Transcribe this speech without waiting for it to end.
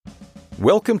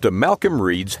Welcome to Malcolm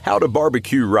Reed's How to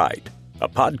Barbecue Right, a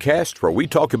podcast where we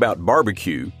talk about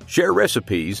barbecue, share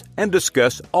recipes, and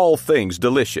discuss all things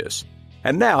delicious.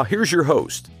 And now, here's your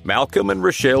host, Malcolm and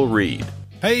Rochelle Reed.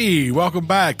 Hey, welcome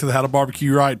back to the How to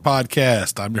Barbecue Right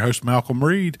podcast. I'm your host, Malcolm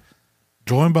Reed,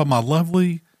 joined by my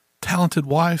lovely, talented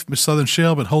wife, Miss Southern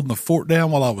Shell, been holding the fort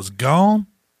down while I was gone.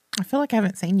 I feel like I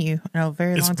haven't seen you in a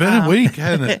very long time. It's been a week,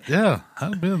 hasn't it? Yeah.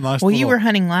 It's been a nice Well, you were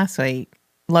hunting last week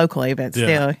locally, but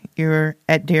still, you were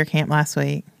at deer camp last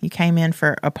week. You came in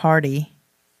for a party,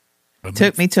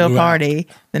 took me to a party.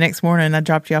 The next morning, I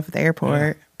dropped you off at the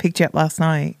airport, picked you up last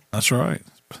night. That's right.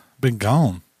 Been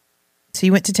gone. So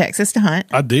you went to Texas to hunt?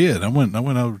 I did. I went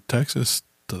over to Texas,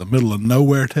 to the middle of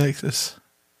nowhere, Texas.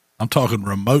 I'm talking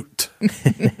remote.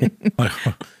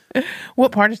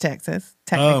 What part of Texas,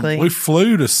 technically? We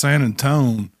flew to San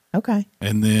Antonio. Okay.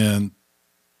 And then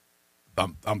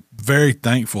I'm very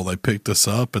thankful they picked us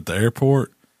up at the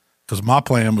airport, because my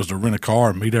plan was to rent a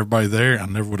car and meet everybody there. I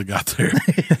never would have got there.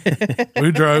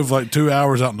 We drove like 2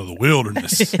 hours out into the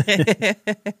wilderness.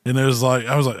 And it was like,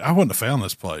 I wouldn't have found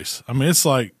this place. I mean, it's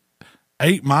like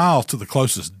 8 miles to the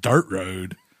closest dirt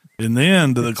road, and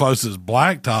then to the closest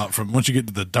blacktop. From once you get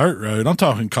to the dirt road, I'm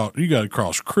talking, you got to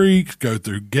cross creeks, go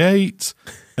through gates.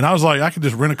 And I was like, I could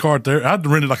just rent a car there. I'd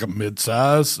rented like a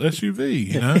mid-size SUV,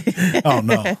 you know? Oh,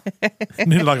 no. I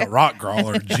needed like a rock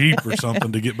crawler, a Jeep or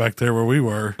something to get back there where we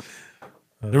were.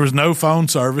 There was no phone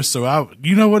service. So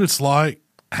you know what it's like,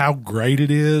 how great it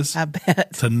is, I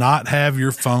bet, to not have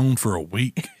your phone for a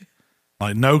week.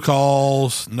 Like no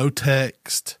calls, no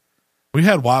text.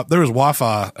 There was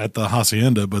Wi-Fi at the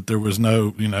hacienda, but there was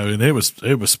no, and it was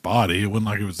spotty. It wasn't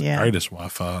like it was the greatest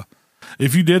Wi-Fi.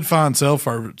 If you did find cell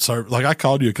phone service, like I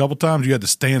called you a couple times, you had to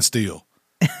stand still,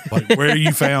 like where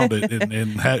you found it,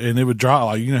 and it would drop.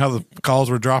 Like, you know how the calls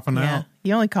were dropping out.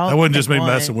 You only called. That wasn't just me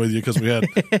messing with you, because we had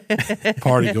a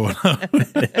party going on.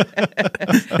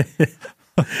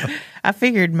 I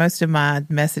figured most of my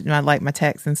my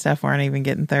texts and stuff weren't even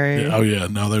getting through. Yeah, oh yeah,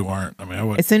 no, they weren't. I mean,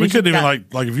 we couldn't even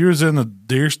like if you was in a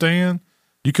deer stand,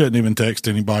 you couldn't even text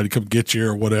anybody to come get you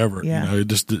or whatever. Yeah.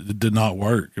 It did not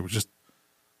work. It was just,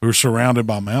 we were surrounded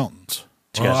by mountains.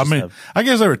 Well, I mean, I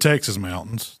guess they were Texas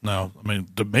mountains. No, I mean,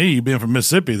 to me, being from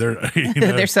Mississippi,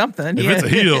 there's something. If it's a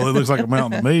hill, it looks like a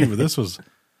mountain to me. But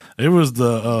it was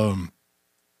the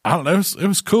I don't know. It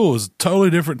was cool. It was totally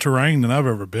different terrain than I've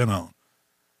ever been on.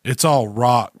 It's all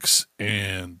rocks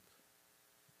and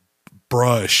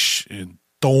brush and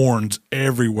thorns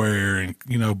everywhere, and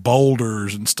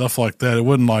boulders and stuff like that. It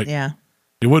wasn't like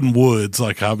it wasn't woods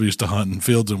like I used to hunt in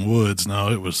fields and woods.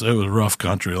 No, it was rough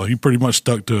country. Like, you pretty much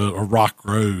stuck to a rock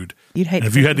road. You'd hate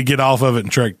if you had to get off of it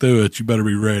and trek through it, you better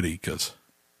be ready, because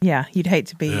you'd hate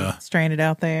to be stranded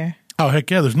out there. Oh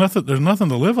heck yeah! There's nothing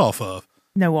to live off of.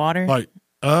 No water. Like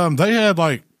they had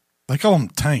they call them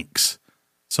tanks.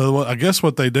 So I guess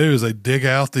what they do is they dig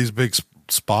out these big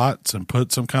spots and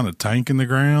put some kind of tank in the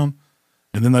ground,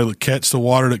 and then they would catch the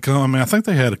water that comes. I mean, I think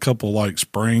they had a couple like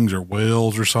springs or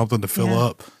wells or something to fill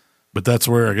up, but that's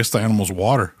where I guess the animals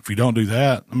water. If you don't do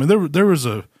that, I mean,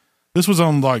 this was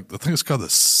on I think it's called the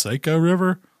Saco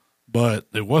River, but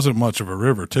it wasn't much of a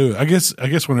river too. I guess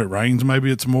when it rains, maybe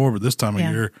it's more, but this time of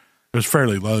year it was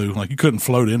fairly low. Like, you couldn't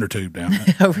float inner tube down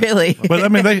there. Oh, really? But I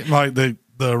mean,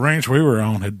 the ranch we were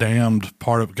on had dammed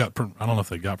part of it. I don't know if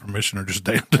they got permission or just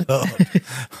dammed it up,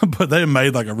 but they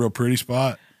made like a real pretty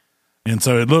spot. And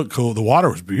so it looked cool. The water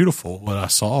was beautiful, what I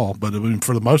saw, but I mean,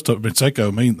 for the most of it,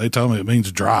 Seco, they told me it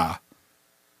means dry.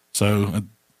 So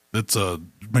it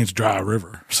means dry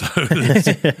river. So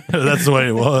that's the way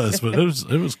it was, but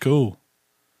it was cool.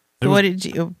 What did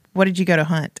you go to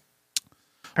hunt?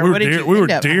 We were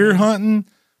deer hunting,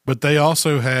 but they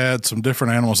also had some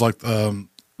different animals. Like they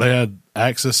had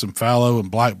axis and fallow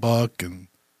and black buck and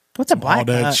what's a black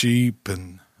buck? Sheep,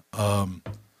 and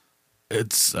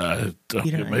it's don't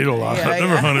get me a lot. Yeah, I've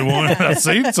never hunted one. I've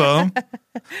seen some.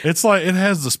 It's like, it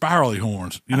has the spirally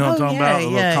horns. You know what I'm talking about?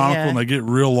 The conical, and they get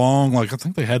real long. Like, I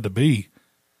think they had to be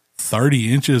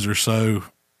 30 inches or so.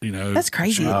 That's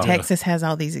crazy. Texas has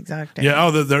all these exotic things.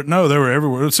 Yeah. They were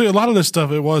everywhere. See, a lot of this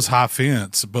stuff, it was high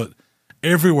fence, but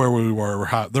everywhere we were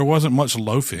high. There wasn't much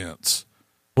low fence.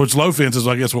 Which low fence is,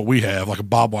 I guess, what we have, like a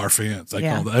barbed wire fence.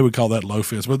 They would call that low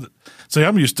fence. But see,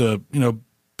 I'm used to,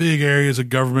 big areas of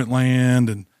government land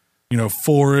and,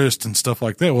 forest and stuff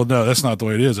like that. Well, no, that's not the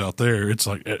way it is out there. It's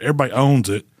like everybody owns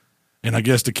it. And I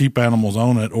guess to keep animals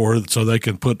on it, or so they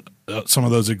can put some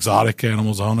of those exotic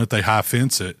animals on it, they high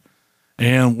fence it.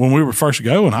 And when we were first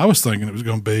going, I was thinking it was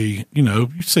going to be, you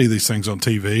see these things on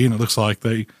TV and it looks like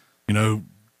they,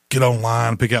 get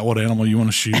online, pick out what animal you want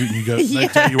to shoot, and you go, they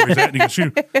tell you where he's at, and you can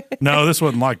shoot. No, this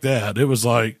wasn't like that. It was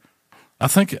like, I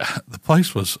think the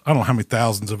place was, I don't know how many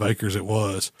thousands of acres it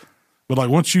was, but like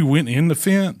once you went in the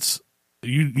fence,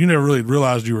 you never really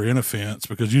realized you were in a fence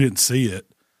because you didn't see it.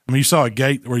 I mean, you saw a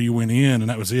gate where you went in, and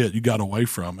that was it. You got away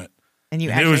from it. And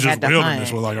it was just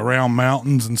wilderness with like around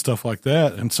mountains and stuff like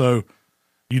that. And so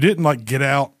you didn't like get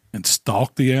out and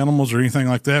stalk the animals or anything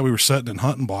like that. We were setting in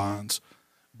hunting blinds,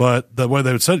 but the way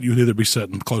they would set it, you would either be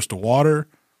setting close to water,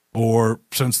 or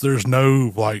since there's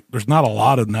not a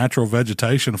lot of natural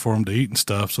vegetation for them to eat and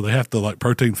stuff. So they have to like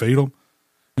protein feed them.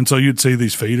 And so you'd see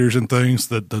these feeders and things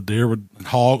that the deer would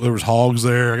there was hogs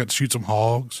there. I got to shoot some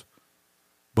hogs,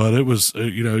 but it was,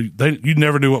 you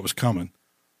never knew what was coming.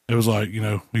 It was like,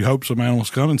 you hope some animals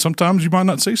come, and sometimes you might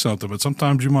not see something, but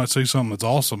sometimes you might see something that's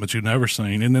awesome that you've never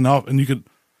seen. And then the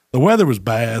weather was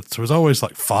bad, so it was always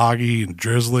like foggy and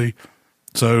drizzly,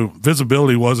 so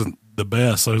visibility wasn't the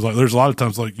best. So it was like there's a lot of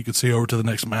times like you could see over to the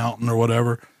next mountain or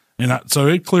whatever, and so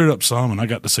it cleared up some, and I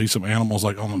got to see some animals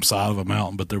like on the side of a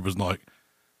mountain, but there was like,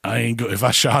 if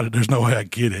I shot it, there's no way I'd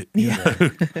get it.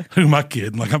 Who am I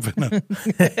kidding? Like I'm gonna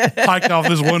hike off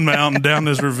this one mountain, down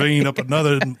this ravine, up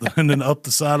another, and then up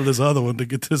the side of this other one to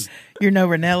get this. You're no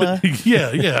Ranella.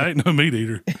 yeah, I ain't no meat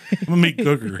eater. I'm a meat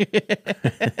cooker.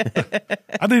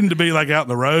 I needed to be like out in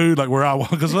the road, like where I was,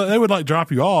 because they would like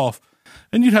drop you off,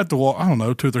 and you'd have to walk, I don't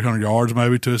know, 200 or 300 yards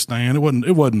maybe to a stand. It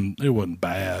wasn't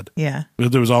bad. Yeah,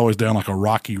 but there was always down like a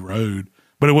rocky road.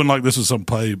 But it wasn't like this was some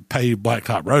paved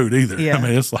blacktop road either. Yeah. I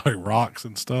mean, it's like rocks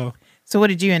and stuff. So what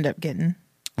did you end up getting?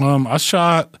 I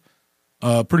shot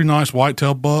a pretty nice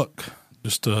whitetail buck,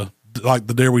 just like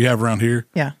the deer we have around here.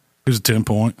 Yeah. He was a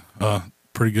 10-point,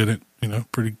 pretty good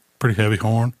at, pretty heavy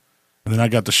horn. And then I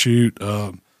got to shoot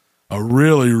a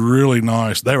really, really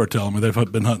nice, they were telling me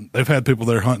they've been hunting, they've had people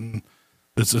there hunting,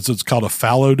 it's called a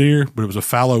fallow deer, but it was a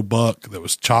fallow buck that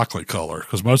was chocolate color,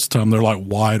 because most of the time they're like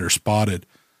white or spotted.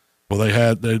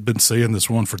 Well, they'd been seeing this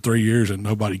one for 3 years and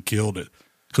nobody killed it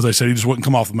because they said he just wouldn't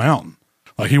come off the mountain.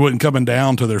 Like he wasn't coming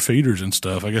down to their feeders and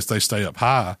stuff. I guess they stay up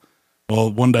high.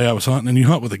 Well, one day I was hunting, and you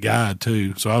hunt with a guide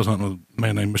too. So I was hunting with a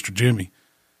man named Mr. Jimmy,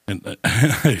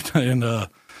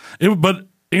 but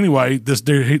anyway, this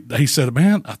deer, he said,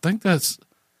 man, I think he's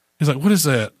like, what is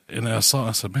that? And I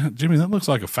said, man, Jimmy, that looks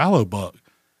like a fallow buck.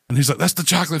 And he's like, that's the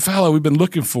chocolate fallow we've been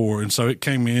looking for. And so it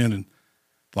came in and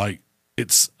like,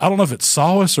 I don't know if it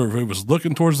saw us or if it was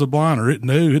looking towards the blind, or it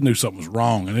knew something was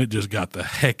wrong, and it just got the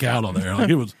heck out of there. Like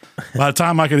it was, by the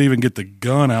time I could even get the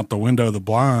gun out the window of the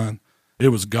blind, it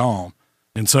was gone.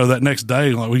 And so that next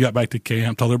day, like we got back to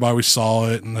camp, told everybody we saw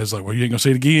it, and they was like, well, you ain't gonna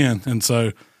see it again. And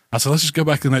so I said, let's just go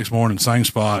back the next morning, same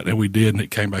spot, and we did, and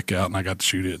it came back out, and I got to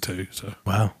shoot it too. So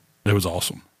wow, it was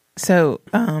awesome. So,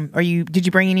 did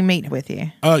you bring any meat with you?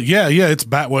 Yeah, it's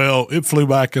back. Well, it flew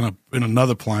back in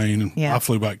another plane, and I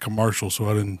flew back commercial, so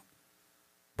I didn't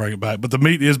bring it back. But the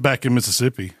meat is back in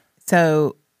Mississippi.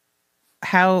 So,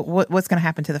 what's going to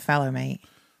happen to the fallow meat?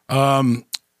 I'm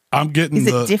getting. Is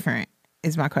it different?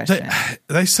 Is my question.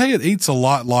 They say it eats a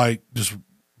lot like just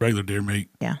regular deer meat.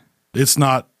 Yeah, it's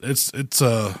not. It's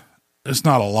not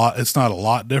a lot. It's not a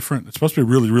lot different. It's supposed to be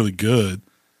really, really good.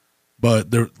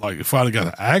 But they're like, if I'd have got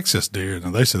an axis deer,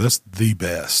 then they said that's the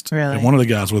best. Really? And one of the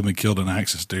guys with me killed an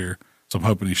axis deer, so I'm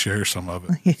hoping he shares some of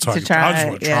it. So I just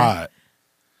want to try it.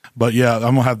 But yeah, I'm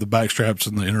gonna have the back straps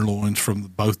and the inner loins from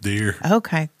both deer.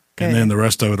 Okay, good. And then the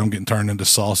rest of it, I'm getting turned into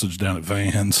sausage down at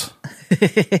Van's,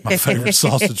 my favorite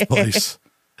sausage place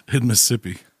in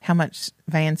Mississippi. How much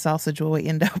Van sausage will we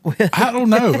end up with? I don't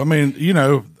know. I mean,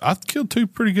 I killed 2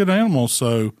 pretty good animals,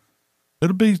 so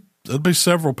it'll be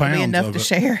several pounds. It'll be enough to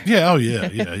share. Yeah. Oh, yeah.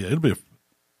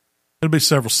 It'll be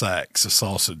several sacks of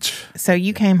sausage. So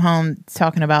you came home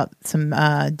talking about some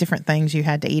different things you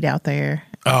had to eat out there.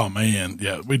 Oh man,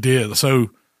 yeah, we did. So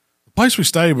the place we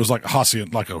stayed was like a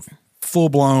hacienda, like a full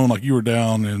blown, like you were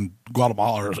down in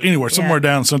Guatemala or anywhere, somewhere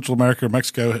down in Central America or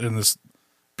Mexico, in this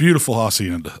beautiful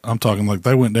hacienda. I'm talking like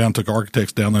they went down, took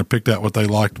architects down there, picked out what they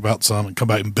liked about some, and come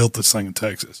back and built this thing in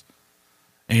Texas.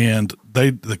 And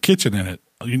the kitchen in it.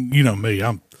 You know me.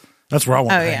 That's where I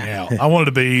want to hang out. I wanted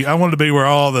to be where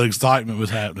all the excitement was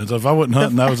happening. So if I wasn't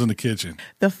hunting, I was in the kitchen.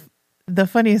 The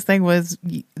funniest thing was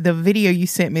the video you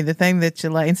sent me. The thing that you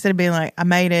like, instead of being like, "I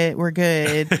made it, we're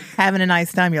good, having a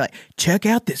nice time," you're like, "Check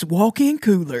out this walk-in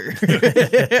cooler."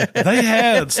 They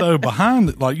had behind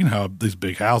it, like how these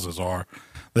big houses are.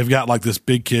 They've got like this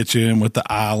big kitchen with the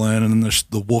island, and then there's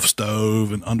the wolf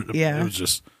stove, and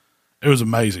it was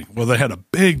amazing. Well, they had a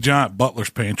big giant butler's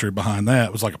pantry behind that.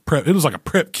 It was like a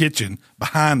prep kitchen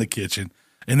behind the kitchen.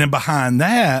 And then behind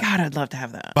that, God, I'd love to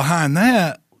have that. Behind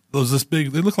that, was this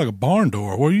big, they look like a barn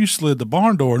door where you slid the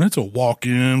barn door and it's a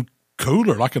walk-in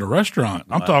cooler like at a restaurant.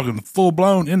 I'm talking full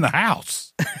blown in the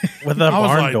house. With a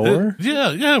barn door?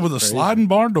 Yeah, with a sliding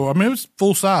barn door. I mean, it was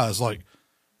full size. Like,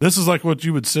 this is like what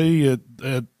you would see at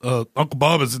Uncle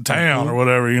Bubba's in town or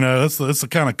whatever, you know. That's the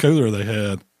kind of cooler they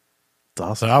had. That's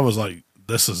awesome. So I was like,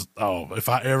 if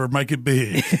I ever make it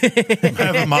big, I'm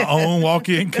having my own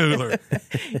walk-in cooler.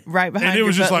 Right behind. And it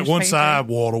was just like one pantry. side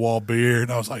wall-to-wall beer.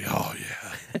 And I was like, oh, yeah.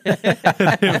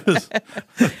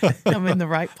 I'm in the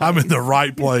right place. I'm in the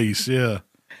right place, yeah.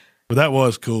 But that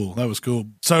was cool.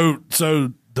 So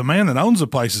the man that owns the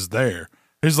place is there.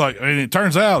 He's like, and it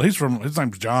turns out his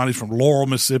name's John. He's from Laurel,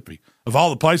 Mississippi. Of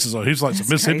all the places, he's like, some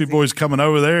Mississippi crazy. boys coming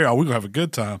over there. Oh, we're going to have a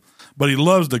good time. But he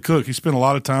loves to cook. He spent a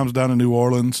lot of times down in New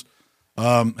Orleans.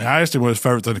 And I asked him what his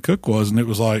favorite thing to cook was, and it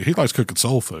was like, he likes cooking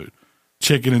soul food.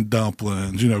 Chicken and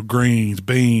dumplings, greens,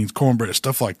 beans, cornbread,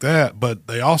 stuff like that. But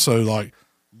they also like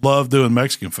love doing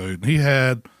Mexican food. And he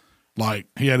had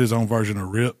his own version of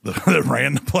Rip that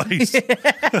ran the place.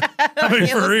 I mean,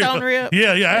 for real. Rip.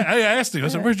 Yeah. I asked him. I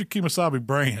said, "Where's your Kemosabe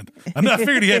brand?" I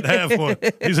figured he had to have one.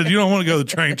 He said, "You don't want to go to the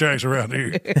train tracks around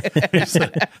here." I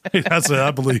said,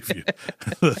 "I believe you."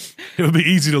 It would be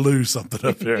easy to lose something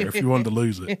up there if you wanted to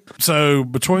lose it. So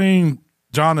between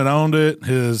John that owned it,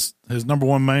 his number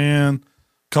one man,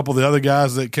 a couple of the other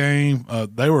guys that came,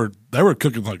 they were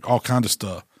cooking like all kinds of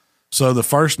stuff. So the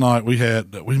first night we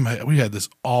had this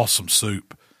awesome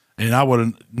soup, and I would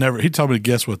have never. He told me to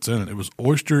guess what's in it. It was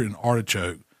oyster and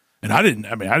artichoke, and I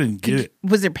didn't get it.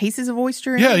 Was there pieces of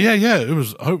oyster? Yeah. It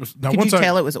was. Now, Could you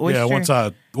tell it was oyster?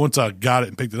 Yeah. Once I got it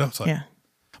and picked it up, it's like, yeah.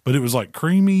 But it was like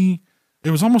creamy.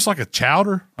 It was almost like a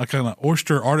chowder, like kind of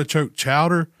oyster artichoke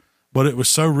chowder. But it was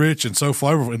so rich and so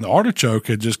flavorful, and the artichoke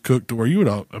had just cooked to where you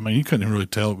couldn't even really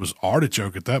tell it was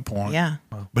artichoke at that point. Yeah.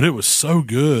 But it was so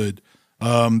good.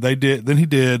 He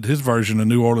did his version of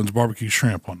New Orleans barbecue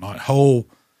shrimp one night. I don't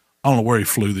know where he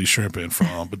flew these shrimp in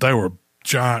from, but they were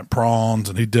giant prawns,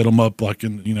 and he did them up like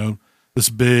in, this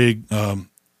big,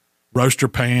 roaster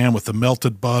pan with the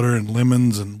melted butter and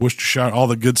lemons and Worcestershire, all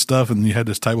the good stuff. And you had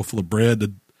this table full of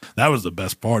bread. That was the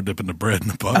best part, dipping the bread in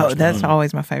the butter. Oh, that's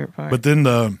always my favorite part. But then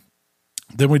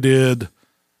we did,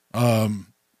 carne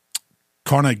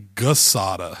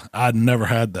asada. I'd never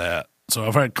had that. So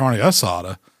I've had carne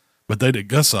asada. But they did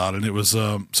gasada, and it was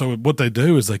so what they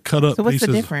do is they cut up. So what's pieces.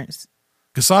 the difference?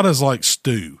 Gasada is like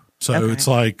stew, so it's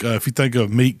like if you think of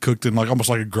meat cooked in like almost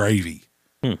like a gravy,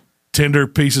 tender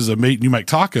pieces of meat, and you make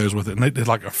tacos with it. And they did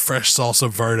like a fresh salsa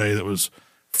verde that was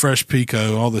fresh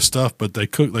pico, all this stuff. But they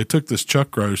took this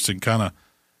chuck roast and kind of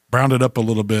browned it up a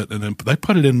little bit, and then they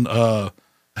put it in.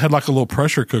 Had like a little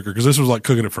pressure cooker because this was like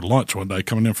cooking it for lunch one day,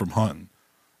 coming in from hunting,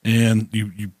 and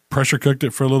you pressure cooked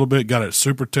it for a little bit, got it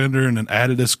super tender, and then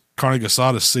added this carne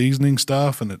asada seasoning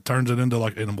stuff, and it turns it into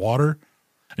like in water.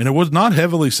 And it was not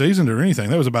heavily seasoned or anything.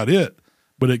 That was about it.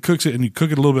 But it cooks it, and you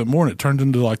cook it a little bit more, and it turns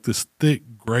into like this thick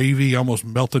gravy, almost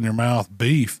melt in your mouth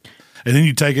beef. And then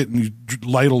you take it and you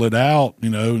ladle it out,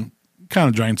 kind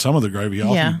of drain some of the gravy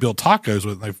off. And you build tacos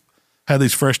with it. They've had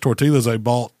these fresh tortillas they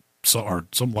bought, or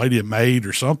some lady had made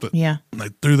or something. Yeah. And they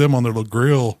threw them on their little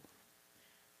grill.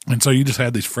 And so you just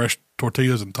had these fresh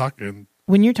tortillas and tacos.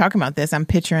 When you're talking about this, I'm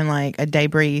picturing like a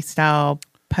debris style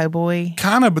po' boy.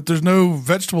 Kind of, but there's no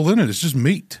vegetable in it. It's just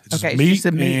meat. It's Okay, just meat, it's just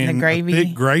the meat and the gravy.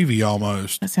 Thick gravy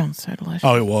almost. That sounds so delicious.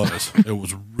 Oh, it was. It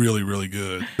was really, really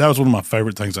good. That was one of my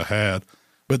favorite things I had.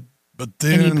 But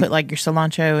then, and you put like your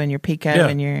cilantro and your pico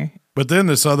and your. But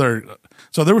then so there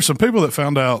were some people that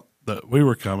found out that we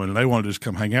were coming, and they wanted to just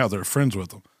come hang out. They were friends with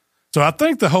them. So I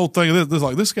think the whole thing of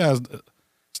this guy's.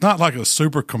 It's not like a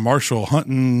super commercial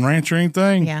hunting ranch or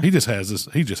anything. Yeah. He just has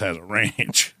a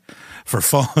ranch for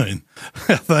fun,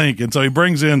 I think. And so he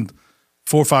brings in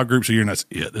 4 or 5 groups a year, and that's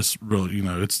it. It's really,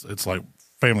 it's like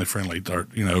family friendly, or,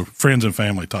 friends and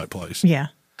family type place. Yeah.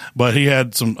 But he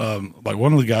had some, like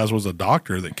one of the guys was a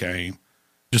doctor that came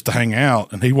just to hang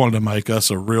out, and he wanted to make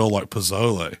us a real like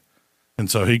pozole.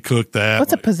 And so he cooked that.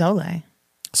 What's a pozole?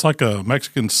 It's like a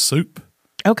Mexican soup.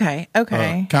 Okay.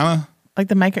 Kind of. Like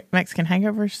the Mexican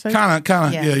hangover soup? Kind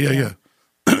of. Yeah.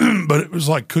 But it was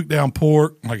like cooked down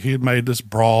pork. Like he had made this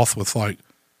broth with like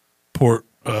pork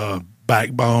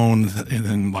backbone, and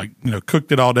then like,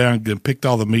 cooked it all down, and then picked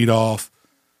all the meat off,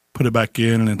 put it back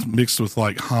in, and it's mixed with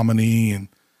like hominy, and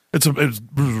it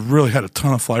really had a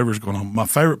ton of flavors going on. My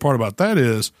favorite part about that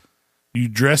is you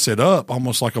dress it up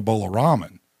almost like a bowl of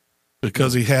ramen,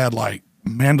 because he had like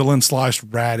mandolin sliced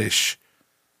radish,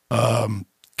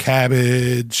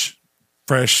 cabbage,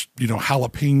 fresh,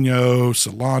 jalapeno,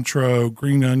 cilantro,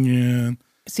 green onion,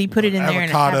 So you put it in there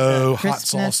avocado, and hot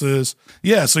sauces.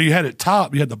 Yeah, so you had it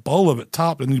topped. You had the bowl of it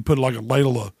topped, and you put like a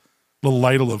little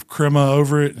ladle of crema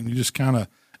over it, and you just kind of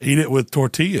eat it with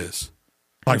tortillas,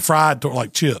 like fried,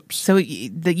 like chips. So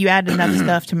you add enough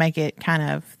stuff to make it kind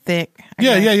of thick.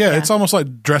 Yeah. It's almost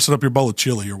like dressing up your bowl of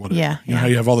chili or whatever. Yeah, you know how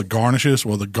you have all the garnishes?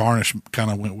 Well, the garnish kind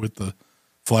of went with the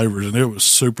flavors, and it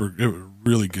was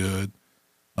really good.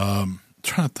 Trying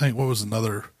to think, what was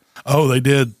another? Oh, they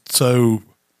did. So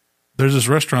there's this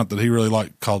restaurant that he really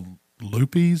liked called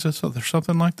Lupe's or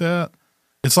something like that.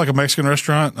 It's like a Mexican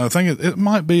restaurant. I think it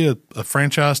might be a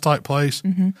franchise type place,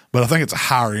 but I think it's a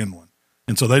higher end one.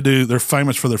 And so they're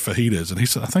famous for their fajitas. And he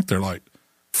said, I think they're like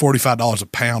 $45 a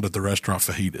pound at the restaurant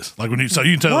fajitas. Like so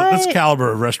you can tell that's the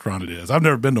caliber of restaurant it is. I've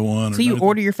never been to one. So you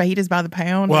order your fajitas by the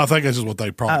pound? Well, I think that's just what they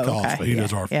probably call it.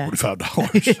 Fajitas are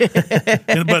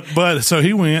 $45. But so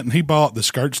he went and he bought the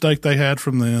skirt steak they had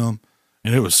from them,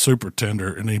 and it was super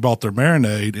tender. And he bought their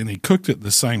marinade, and he cooked it the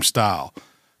same style.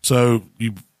 So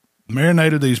you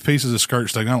marinated these pieces of skirt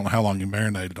steak. I don't know how long you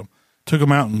marinated them. Took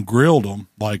them out and grilled them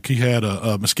like he had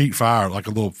a mesquite fire, like a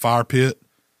little fire pit,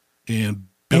 and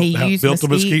built the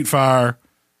mesquite fire,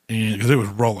 and because it was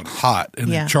rolling hot,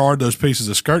 and then charred those pieces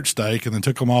of skirt steak, and then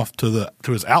took them off to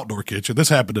his outdoor kitchen. This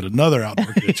happened at another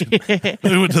outdoor kitchen.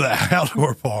 We went to the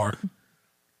outdoor bar,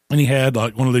 and he had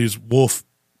like one of these Wolf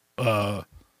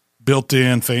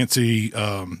built-in fancy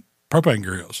propane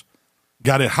grills.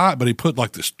 Got it hot, but he put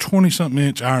like this 20-something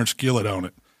inch iron skillet on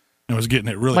it and was getting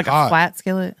it really like hot. Like a flat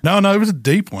skillet? No, it was a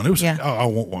deep one. It was, I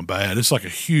want one bad. It's like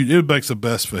it makes the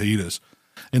best fajitas.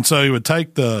 And so he would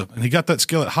take and he got that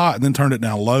skillet hot and then turned it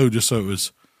down low just so it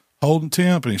was holding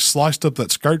temp, and he sliced up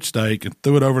that skirt steak and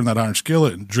threw it over in that iron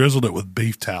skillet and drizzled it with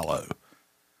beef tallow.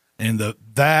 And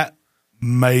that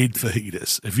made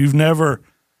fajitas. If you've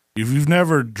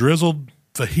never drizzled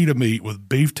fajita meat with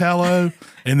beef tallow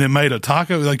and then made a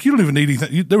taco, like you don't even need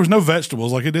anything. There was no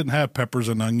vegetables, like it didn't have peppers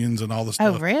and onions and all the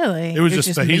stuff. Oh, really? It was just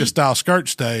fajita style skirt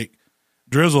steak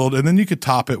drizzled, and then you could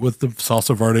top it with the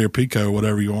salsa verde or pico, or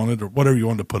whatever you wanted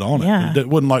to put on it. It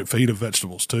wasn't like fajita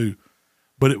vegetables too,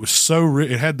 but it was so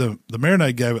rich. It had the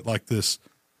marinade gave it like this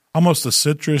almost a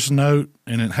citrus note,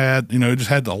 and it had it just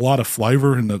had a lot of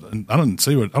flavor. And I don't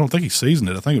think he seasoned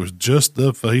it. I think it was just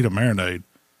the fajita marinade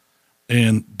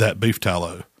and that beef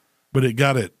tallow, but it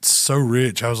got it so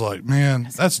rich. I was like, man,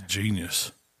 that's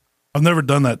genius. I've never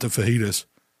done that to fajitas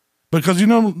because,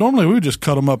 normally we would just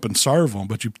cut them up and serve them,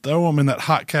 but you throw them in that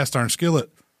hot cast iron skillet.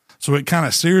 So it kind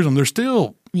of sears them. They're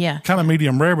still kind of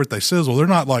medium rare, but they sizzle. They're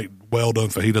not like well done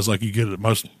fajitas like you get at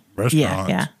most restaurants.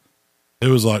 Yeah. It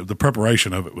was like the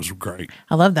preparation of it was great.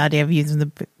 I love the idea of using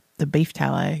the beef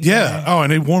tallow. Yeah. Oh,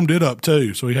 and he warmed it up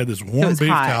too. So he had this warm beef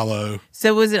tallow.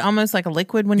 So was it almost like a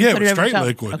liquid when you put it over the top? Yeah, it was straight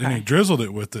liquid. Okay. And he drizzled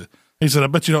it with it. He said, I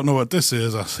bet you don't know what this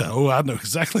is. I said, oh, I know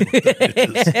exactly what that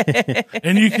is.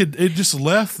 And it just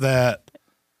left that,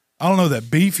 I don't know,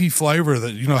 that beefy flavor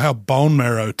that, how bone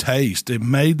marrow tastes. It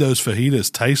made those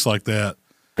fajitas taste like that.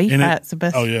 Beef fat's the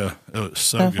best. Oh, yeah. It was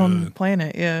so stuff good. on the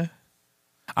planet, yeah.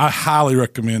 I highly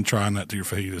recommend trying that to your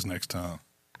fajitas next time.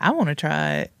 I want to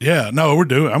try it. Yeah, no, we're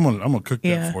doing. I'm gonna cook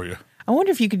that for you. I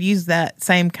wonder if you could use that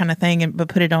same kind of thing, but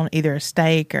put it on either a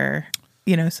steak or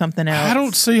something else. I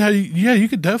don't see how. You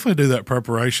could definitely do that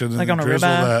preparation, like and on a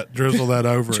ribeye. Drizzle that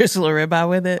over. Drizzle a ribeye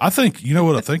with it. I think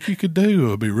what I think you could do. It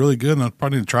would be really good, and I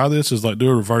probably need to try this. Is like do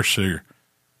a reverse sear,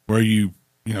 where you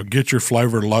get your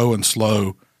flavor low and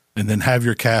slow, and then have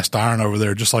your cast iron over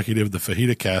there, just like you did with the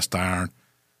fajita cast iron.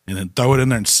 And then throw it in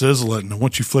there and sizzle it. And then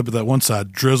once you flip it that one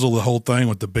side, drizzle the whole thing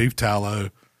with the beef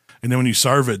tallow. And then when you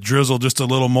serve it, drizzle just a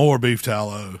little more beef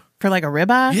tallow. For like a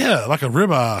ribeye? Yeah, like a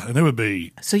ribeye. And it would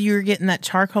be. So you're getting that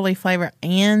charcoaly flavor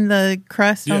and the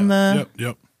crust on the.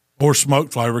 Yep. Or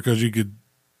smoked flavor because you could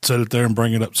set it there and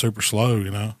bring it up super slow,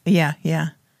 Yeah.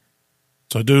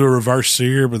 So do a reverse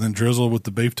sear, but then drizzle with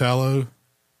the beef tallow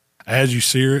as you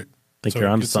sear it. I think you're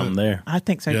onto something there. I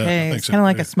think so too. It's kind of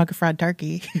like a smoke of fried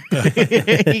turkey. You're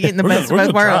getting the best of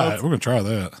both worlds. We're going to try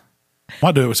that.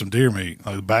 Might do it with some deer meat,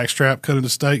 like the backstrap cut into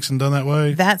steaks and done that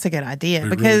way. That's a good idea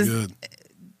because really good.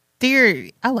 Deer,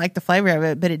 I like the flavor of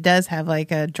it, but it does have like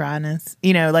a dryness.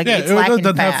 It's lacking it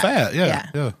doesn't fat. have fat.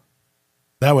 Yeah.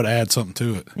 That would add something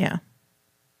to it. Yeah.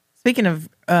 Speaking of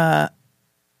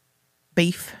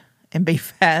beef and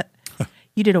beef fat,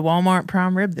 you did a Walmart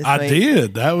prime rib this week. I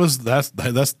did. That's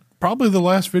probably the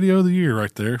last video of the year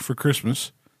right there for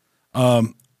Christmas.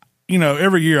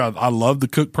 Every year I love to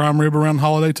cook prime rib around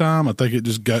holiday time. I think it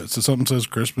just got so something says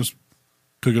Christmas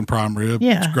cooking prime rib.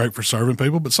 Yeah. It's great for serving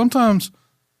people, but sometimes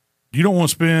you don't want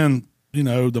to spend,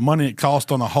 the money it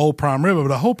costs on a whole prime rib, but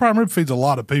a whole prime rib feeds a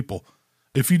lot of people.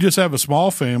 if you just have a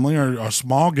small family or a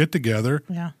small get together,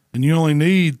 and you only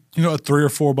need a 3 or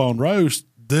 4 bone roast,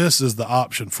 this is the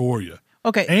option for you.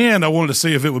 Okay. And I wanted to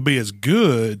see if it would be as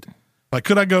good. Like,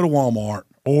 could I go to Walmart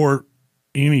or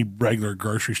any regular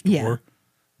grocery store,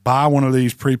 buy one of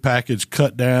these prepackaged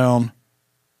cut down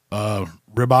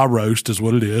ribeye roast is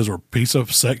what it is, or piece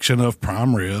of section of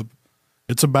prime rib.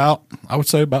 It's about, I would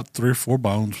say, about 3 or 4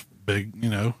 bones big.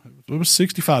 It was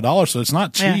 $65, so it's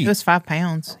not cheap. Yeah, it was 5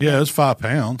 pounds. Yeah, it was 5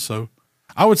 pounds. So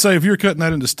I would say if you're cutting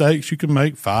that into steaks, you can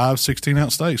make 5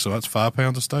 16-ounce steaks. So that's 5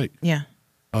 pounds of steak. Yeah.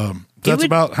 That's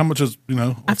about how much is,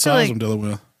 what size I'm dealing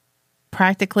with.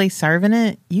 Practically serving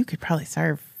it, you could probably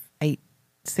serve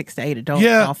 6 to 8 adults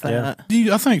off that.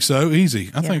 I think so.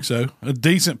 Easy. I think so. A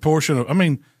decent portion of,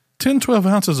 10, 12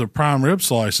 ounces of prime rib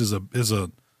slice is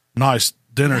a nice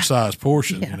dinner size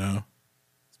portion,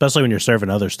 Especially when you're serving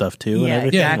other stuff too and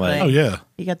everything. Exactly. Oh, yeah.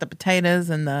 You got the potatoes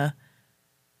and the,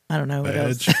 I don't know what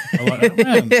else.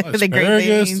 The green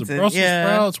beans. The Brussels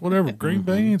sprouts, whatever, green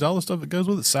beans, all the stuff that goes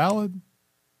with it, salad.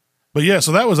 But yeah,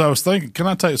 so that was, I was thinking, can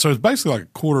I tell you, so it's basically like a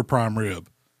quarter prime rib.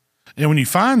 And when you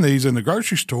find these in the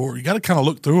grocery store, you got to kind of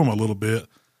look through them a little bit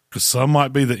because some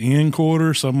might be the end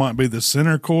quarter, some might be the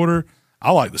center quarter.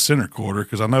 I like the center quarter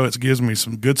because I know it gives me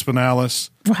some good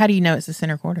spinalis. Well, how do you know it's the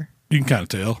center quarter? You can kind of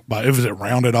tell by if it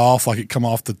rounded off, like it come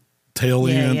off the tail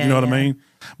end. You know what I mean?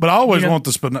 But I always want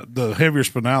the heavier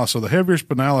spinalis. So the heavier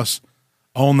spinalis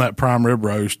on that prime rib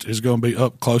roast is going to be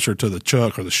up closer to the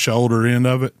chuck or the shoulder end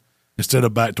of it instead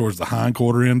of back towards the hind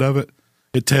quarter end of it.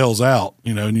 It tails out,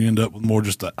 and you end up with more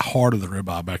just the heart of the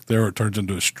ribeye back there. Or it turns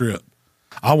into a strip.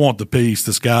 I want the piece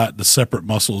that's got the separate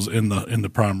muscles in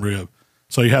the prime rib.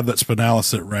 So you have that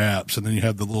spinalis that wraps, and then you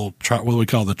have the little what do we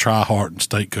call the tri-heart in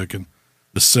steak cooking,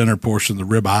 the center portion, the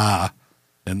rib eye,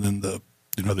 and then the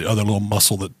other little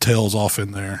muscle that tails off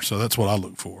in there. So that's what I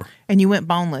look for. And you went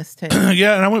boneless too.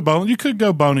 Yeah, and I went boneless. You could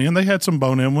go bone in. They had some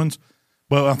bone in ones,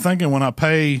 but I'm thinking when I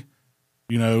pay,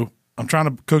 I'm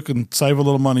trying to cook and save a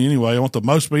little money anyway. I want the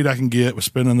most meat I can get with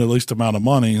spending the least amount of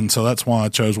money, and so that's why I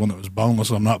chose one that was boneless.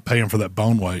 I'm not paying for that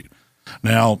bone weight.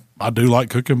 Now, I do like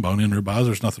cooking bone-in ribeyes.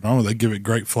 There's nothing wrong with it. They give it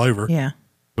great flavor. Yeah.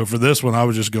 But for this one, I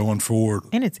was just going for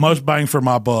most bang for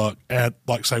my buck at,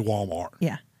 like, say, Walmart.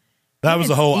 Yeah. That was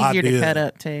the whole idea. It's easier to cut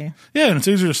up, too. Yeah, and it's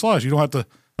easier to slice. You don't have to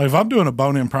 – like if I'm doing a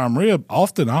bone-in prime rib,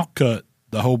 often I'll cut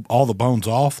all the bones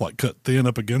off, like cut thin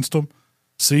up against them,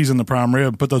 season the prime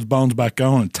rib, put those bones back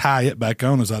on, and tie it back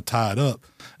on as I tie it up.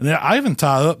 And then I even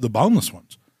tie up the boneless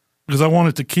ones because I want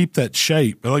it to keep that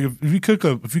shape. Like if you cook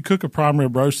a prime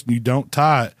rib roast and you don't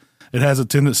tie it, it has a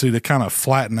tendency to kind of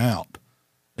flatten out.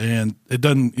 And it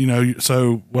doesn't,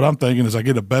 so what I'm thinking is I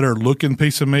get a better looking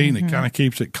piece of meat and it kind of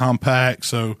keeps it compact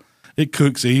so it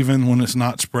cooks even when it's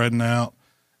not spreading out.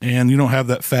 And you don't have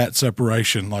that fat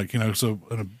separation, so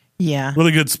in a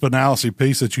really good spinalis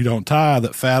piece that you don't tie,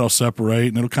 that fat will separate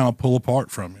and it'll kind of pull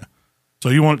apart from you. So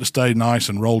you want it to stay nice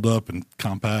and rolled up and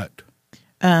compact.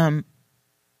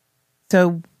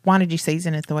 So why did you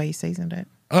season it the way you seasoned it?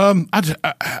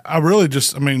 I really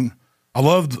just, I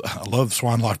love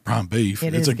Swine Life prime beef.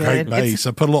 It's a great base.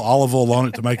 I put a little olive oil on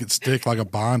it to make it stick like a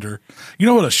binder. You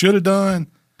know what I should have done?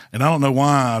 And I don't know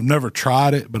why I've never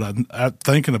tried it, but I'm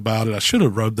thinking about it. I should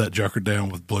have rubbed that joker down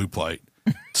with Blue Plate.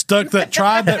 Tried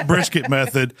that brisket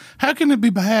method. How can it be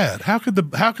bad? How could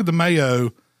the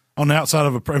mayo on the outside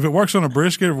of if it works on a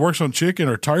brisket, if it works on chicken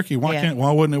or turkey, why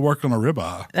wouldn't it work on a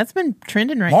ribeye? That's been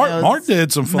trending right now. Mark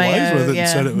did some fillets with it and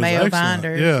said it was mayo excellent.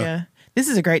 Binders, yeah. This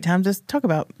is a great time to talk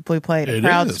about Blue Plate, a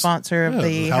proud sponsor of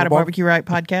the How to Barbecue Right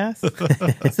podcast.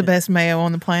 It's the best mayo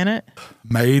on the planet.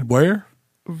 Made where?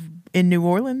 In New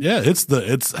Orleans. Yeah, it's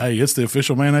the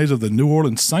official mayonnaise of the New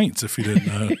Orleans Saints. If you didn't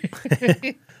know.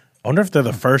 I wonder if they're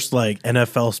the first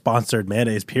NFL sponsored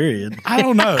mayonnaise. Period. I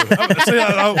don't know.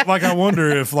 I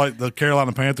wonder if the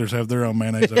Carolina Panthers have their own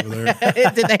mayonnaise over there.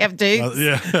 Did they have Dukes?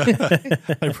 Yeah,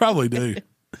 they probably do.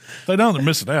 They know they're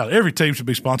missing out. Every team should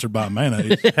be sponsored by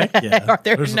mayonnaise. Heck yeah. Are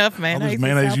there enough mayonnaise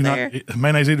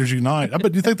mayonnaise eaters unite.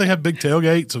 But do you think they have big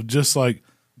tailgates of just like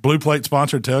Blue Plate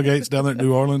sponsored tailgates down there at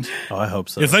New Orleans? Oh, I hope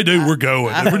so. If they do, we're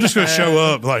going. We're just going to show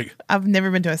up. I've never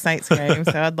been to a Saints game,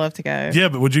 so I'd love to go. Yeah,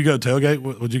 but would you go tailgate?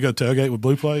 Would you go tailgate with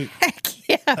Blue Plate? Heck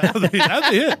yeah, that'd be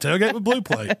it. Tailgate with Blue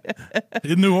Plate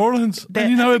in New Orleans.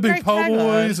 It'd be po'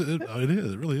 boys. It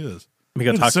is. It really is. We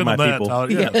got to talk to my people.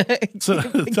 So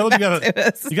tell them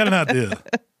you got an idea.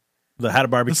 The How to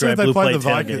Barbecue Right Blue Plate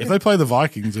tailgate. If they play the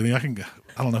Vikings, I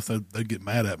don't know if they'd get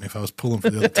mad at me if I was pulling for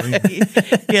the other team.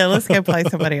 Yeah, let's go play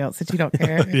somebody else that you don't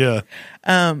care. Yeah.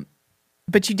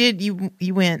 But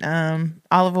you went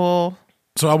olive oil.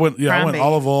 So I went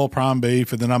olive oil, prime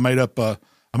beef, and then I made up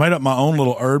I made up my own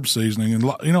little herb seasoning. And,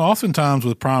 oftentimes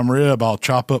with prime rib, I'll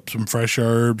chop up some fresh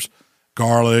herbs,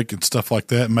 garlic and stuff like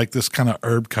that and make this kind of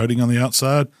herb coating on the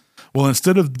outside. Well,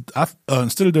 instead of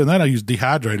doing that, I use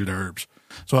dehydrated herbs.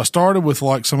 So I started with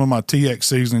like some of my TX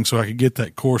seasoning so I could get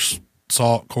that coarse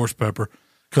salt, coarse pepper.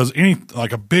 Because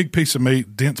like a big piece of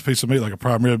meat, dense piece of meat like a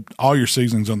prime rib, all your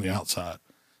seasoning's on the outside.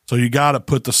 So you got to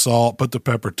put the salt, put the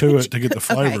pepper to it to get the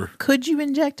flavor. Okay. Could you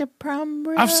inject a prime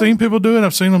rib? I've seen people do it.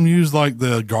 I've seen them use like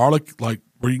the garlic, like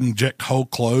where you can inject whole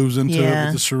cloves into it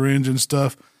with the syringe and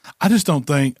stuff. I just don't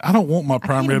want my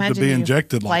prime rib to be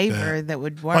injected like that. Flavor that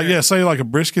would work. Like, say like a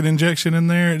brisket injection in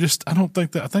there. I don't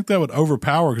think that. I think that would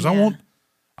overpower because I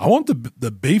want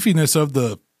the beefiness of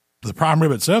the prime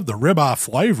rib itself, the ribeye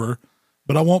flavor,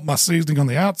 but I want my seasoning on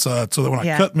the outside so that when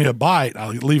I cut me a bite, I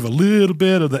leave a little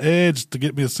bit of the edge to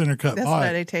get me a center cut bite. That's what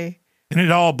I do. And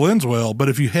it all blends well. But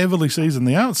if you heavily season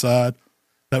the outside,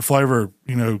 that flavor,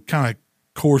 kind of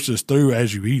courses through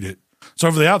as you eat it.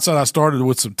 So for the outside, I started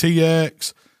with some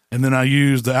TX, and then I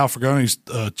used the Alfragone's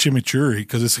chimichurri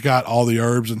because it's got all the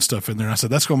herbs and stuff in there. And I said,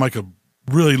 that's going to make it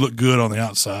really look good on the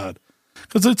outside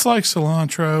because it's like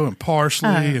cilantro and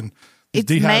parsley and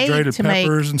dehydrated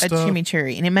peppers and stuff. A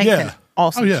chimichurri, and it makes an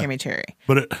awesome chimichurri.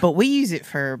 But we use it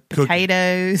for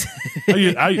potatoes.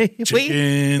 I eat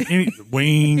chicken,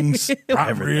 wings,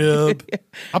 prime rib.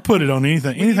 I put it on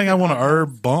anything. Anything I want to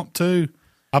herb bump to,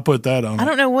 I put that on. I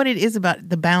don't know what it is about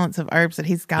the balance of herbs that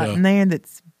he's got in there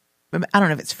that's, I don't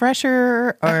know if it's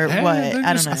fresher or what.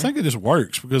 I don't know. I think it just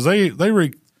works because they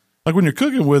like when you're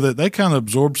cooking with it, they kind of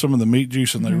absorb some of the meat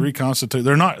juice and they reconstitute.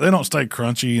 They don't stay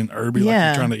crunchy and herby like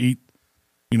you're trying to eat,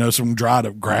 some dried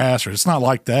up grass, or it's not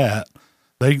like that.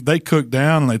 They cook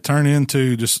down and they turn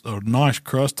into just a nice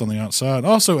crust on the outside.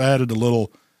 Also added a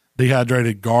little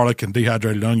dehydrated garlic and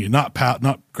dehydrated onion, not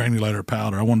granulated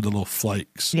powder. I wanted the little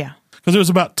flakes. Yeah. Because it was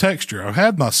about texture. I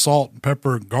had my salt and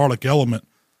pepper and garlic element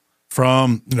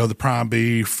from, the prime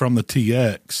beef, from the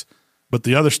TX, but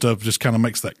the other stuff just kind of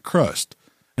makes that crust.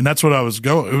 And that's what I was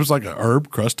going. It was like a herb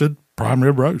crusted prime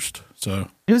rib roast. So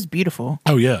it was beautiful.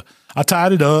 Oh yeah. I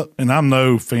tied it up, and I'm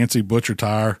no fancy butcher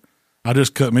tire. I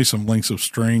just cut me some lengths of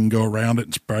string, go around it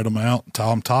and spread them out and tie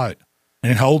them tight.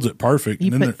 And it holds it perfect.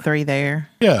 You and put 3 there.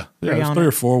 Yeah. Yeah. It was 3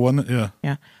 or 4, wasn't it?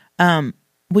 Yeah. Yeah.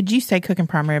 Would you say cooking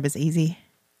prime rib is easy?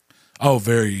 Oh,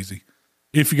 very easy.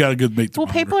 If you got a good meat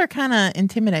thermometer. Well, people are kind of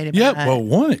intimidated by that. Well,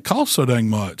 one, it costs so dang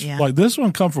much. Yeah. Like this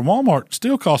one come from Walmart,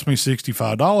 still cost me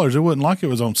 $65. It wasn't like it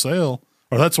was on sale,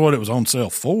 or that's what it was on sale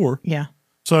for. Yeah.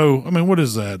 So, I mean, what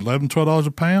is that, $11, $12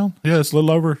 a pound? Yeah, it's a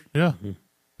little over. Yeah.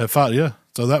 At 5, yeah.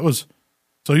 So that was,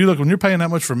 so you look, when you're paying that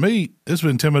much for meat, it's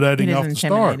intimidating off the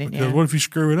start because what if you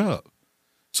screw it up?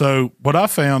 So what I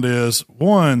found is,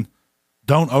 one,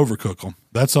 don't overcook them.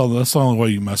 That's the only way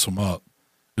you mess them up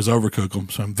is overcook them.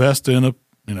 So invest in a,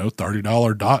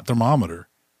 $30 dot thermometer.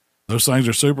 Those things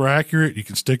are super accurate. You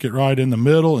can stick it right in the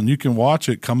middle and you can watch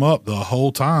it come up the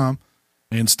whole time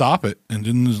and stop it and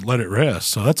then just let it rest.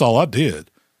 So that's all I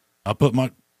did. I put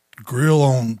my grill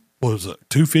on, what was it,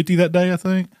 250 that day, I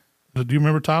think? Do you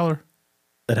remember, Tyler?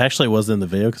 It actually was in the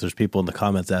video because there's people in the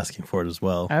comments asking for it as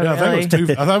well. Oh, yeah, really? I think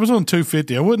I thought it was on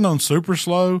 250. I wasn't on super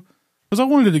slow because I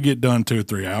wanted it to get done 2 or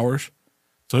 3 hours.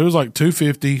 So it was like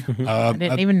 250. I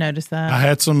didn't even notice that. I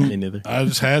had some. Me neither. I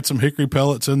just had some hickory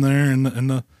pellets in there,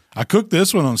 and I cooked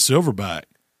this one on silverback.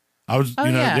 I was,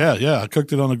 I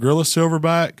cooked it on a grill of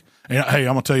silverback. And hey,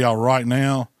 I'm gonna tell y'all right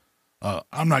now,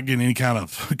 I'm not getting any kind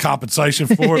of compensation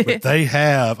for it, but they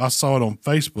have. I saw it on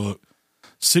Facebook.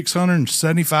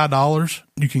 $675.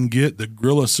 You can get the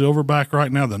grill of silverback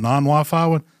right now, the non-Wi-Fi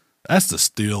one. That's the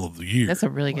steal of the year. That's a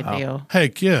really good deal.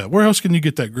 Heck yeah! Where else can you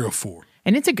get that grill for?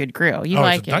 And it's a good grill. You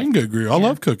like it's a dang good grill. I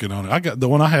love cooking on it. I got the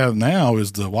one I have now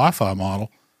is the Wi-Fi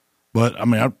model, but I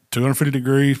mean, 250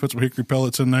 degrees. Put some hickory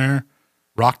pellets in there,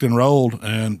 rocked and rolled,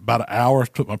 and about an hour.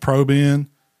 Put my probe in,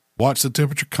 watched the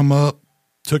temperature come up,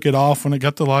 took it off when it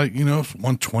got to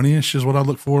 120ish is what I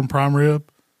look for in prime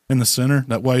rib in the center.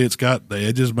 That way, it's got the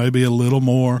edges maybe a little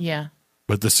more. Yeah,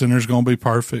 but the center's going to be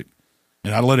perfect.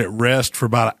 And I let it rest for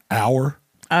about an hour.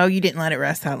 Oh, you didn't let it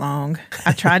rest that long.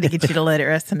 I tried to get you to let it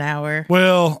rest an hour.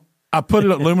 Well, I put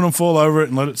it aluminum foil over it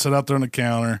and let it sit out there on the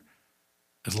counter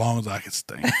as long as I could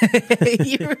stand.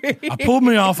 I pulled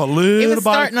me off a little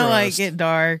bite of crust. It was starting to get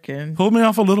dark. And pulled me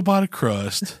off a little bite of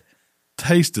crust,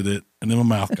 tasted it, and then my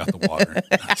mouth got the water.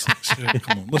 I was like, shit,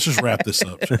 come on, let's just wrap this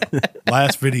up.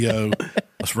 Last video,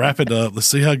 let's wrap it up. Let's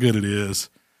see how good it is.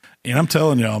 And I'm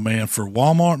telling y'all, man, for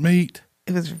Walmart meat,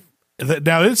 it was.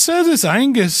 Now it says it's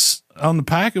Angus on the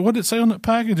package. What did it say on that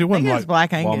package? It wasn't like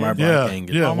Black Angus. Walmart Black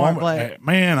Angus. Yeah, Walmart Black.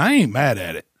 Man, I ain't mad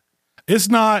at it. It's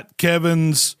not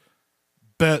Kevin's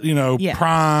Yeah.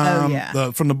 prime, Oh,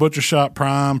 yeah. from the butcher shop,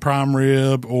 prime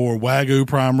rib, or Wagyu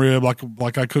prime rib,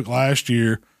 like I cooked last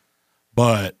year.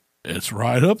 But it's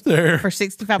right up there For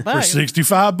 $65. for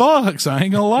 $65. I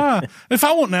ain't gonna lie. If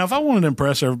I wanted to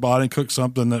impress everybody and cook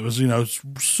something that was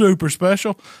super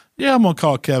special, yeah, I'm gonna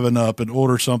call Kevin up and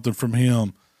order something from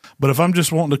him. But if I'm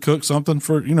just wanting to cook something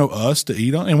for us to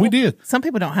eat on, and we did. Some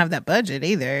people don't have that budget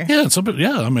either. Yeah,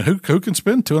 I mean, who can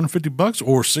spend $250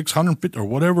 or $650 or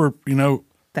whatever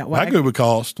That Wagyu would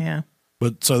cost? Yeah.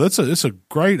 But so it's a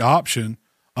great option,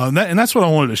 and that's what I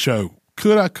wanted to show.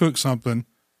 Could I cook something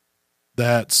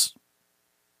that's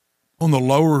on the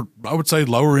lower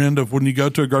end of when you go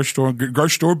to a grocery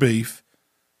store beef,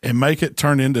 and make it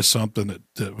turn into something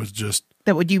that was just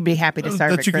That would you be happy to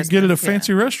serve that at you could Christmas? get at a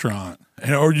fancy restaurant,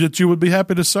 or that you would be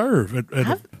happy to serve.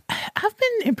 I've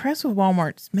been impressed with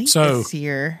Walmart's meat this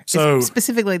year. So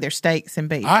specifically their steaks and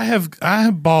beef. I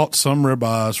have bought some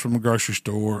ribeyes from a grocery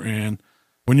store, and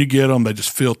when you get them, they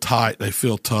just feel tight. They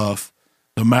feel tough.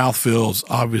 The mouth feels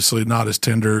obviously not as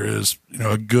tender as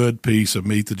a good piece of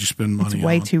meat that you spend money on. It's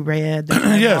way too red.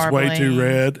 Yeah, it's way too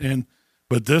red,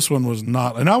 but this one was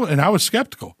not. And I was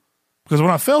skeptical because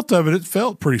when I felt of it, it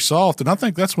felt pretty soft, and I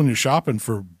think that's when you're shopping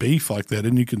for beef like that,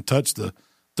 and you can touch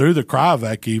through the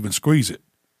cryovac and squeeze it.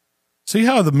 See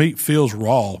how the meat feels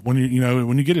raw when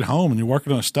when you get it home and you're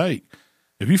working on a steak.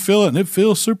 If you feel it and it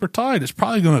feels super tight, it's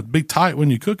probably going to be tight when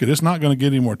you cook it. It's not going to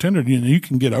get any more tender. You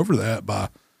can get over that by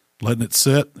letting it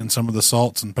sit in some of the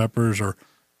salts and peppers, or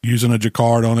using a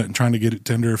jacquard on it and trying to get it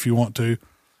tender if you want to.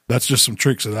 That's just some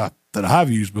tricks that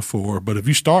I've used before. But if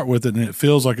you start with it and it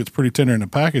feels like it's pretty tender in the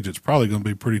package, it's probably going to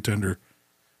be pretty tender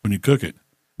when you cook it.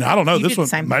 Now I don't know. This one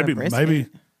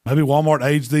maybe Walmart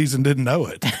aged these and didn't know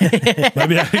it.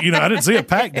 Maybe I didn't see a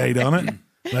pack date on it.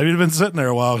 Maybe it'd been sitting there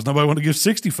a while because nobody wanted to give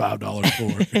 $65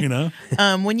 for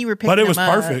it. When you were picking but it was them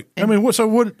up, perfect. I mean,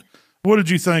 what did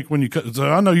you think when you cut? So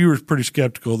I know you were pretty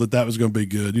skeptical that was going to be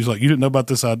good. You was like, you didn't know about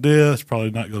this idea. It's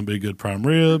probably not going to be a good prime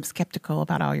rib. I'm skeptical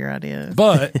about all your ideas.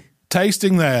 But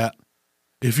tasting that,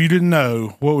 if you didn't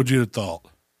know, what would you have thought?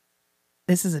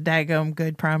 This is a daggone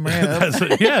good prime rib.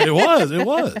 Yeah, it was. It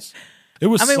was. It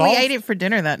was. I mean, soft. we ate it for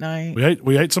dinner that night.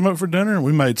 We ate some of it for dinner, and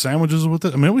we made sandwiches with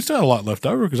it. I mean, we still had a lot left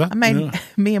over because I made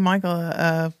me and Michael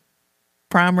a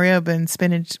prime rib and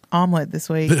spinach omelet this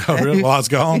week. Oh, really? While I was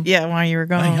gone? Yeah, while you were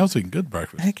gone. Dang, I was eating good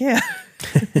breakfast. Heck yeah.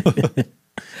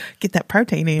 Get that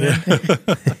protein in.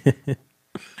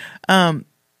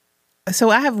 So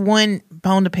I have one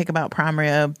bone to pick about prime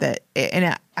rib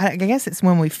and I guess it's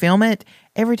when we film it.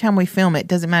 Every time we film it,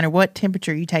 doesn't matter what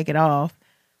temperature you take it off.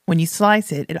 When you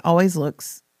slice it, it always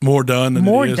looks more done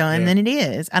than it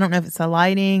is. I don't know if it's the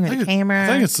lighting or the camera. I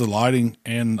think it's the lighting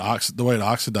and the way it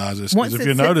oxidizes. Once if it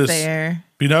you sits there,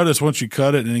 once you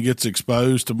cut it and it gets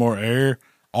exposed to more air,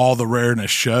 all the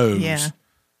rareness shows. Yeah.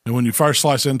 And when you first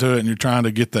slice into it and you're trying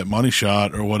to get that money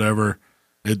shot or whatever,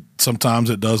 sometimes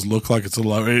it does look like it's a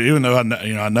little, even though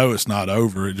I know it's not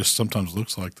over. It just sometimes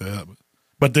looks like that.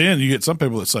 But then you get some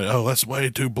people that say, "Oh, that's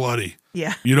way too bloody.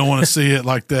 Yeah, you don't want to see it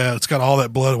like that. It's got all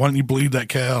that blood. Why don't you bleed that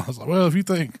cow?" I was like, "Well, if you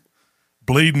think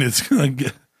bleeding is going to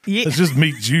get, it's just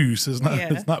meat juice. It's not.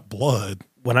 It's not blood."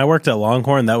 When I worked at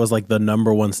Longhorn, that was like the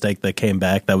number one steak that came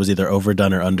back that was either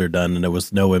overdone or underdone, and there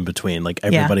was no in between. Like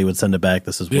everybody would send it back.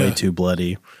 This is way too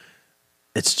bloody.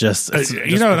 It's just,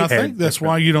 and I think that's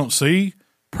why you don't see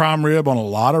prime rib on a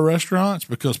lot of restaurants,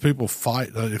 because people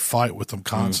fight. They fight with them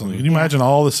constantly. Can you imagine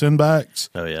all the sendbacks?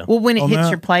 Oh yeah. Well, when it hits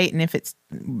your plate, and if it's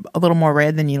a little more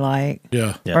red than you like,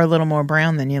 or a little more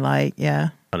brown than you like,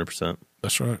 100%.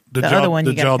 That's right. Did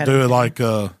y'all do it like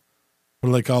what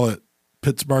do they call it?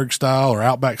 Pittsburgh style or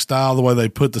Outback style, the way they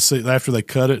put after they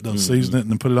cut it, they'll season it and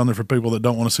then put it on there for people that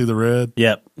don't want to see the red.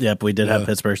 Yep. We did have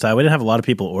Pittsburgh style. We didn't have a lot of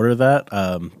people order that,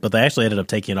 but they actually ended up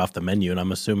taking it off the menu, and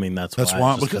I'm assuming that's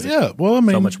why. Because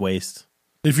so much waste.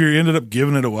 If you ended up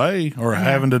giving it away or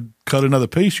having to cut another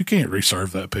piece, you can't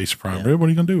reserve that piece of prime rib. What are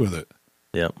you going to do with it?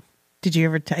 Yep. Did you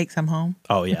ever take some home?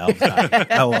 Oh yeah,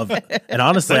 I love it. And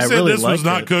honestly, I really this was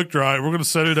not cooked right. We're going to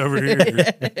set it over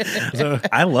here. So,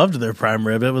 I loved their prime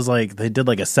rib. It was like they did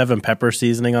like a 7 pepper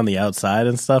seasoning on the outside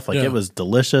and stuff. Like it was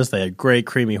delicious. They had great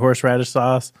creamy horseradish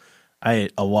sauce. I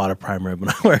ate a lot of prime rib when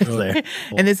I worked there.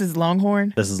 And this is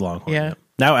Longhorn? This is Longhorn. Yeah.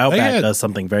 Now Outback does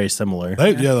something very similar.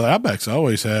 The Outback's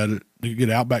always had it. You could get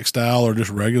Outback style or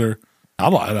just regular. I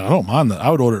don't mind that.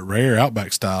 I would order it rare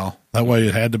Outback style. That way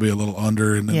it had to be a little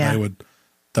under, and then they would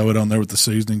throw it on there with the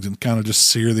seasonings and kind of just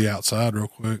sear the outside real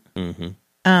quick. Mm-hmm.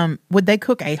 Would they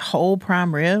cook a whole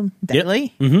prime rib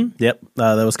daily? Yep. Mm-hmm. Yep.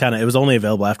 That was it was only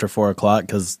available after 4:00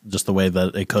 because just the way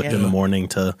that it cooked in the morning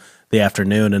to the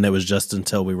afternoon, and it was just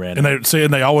until we ran out.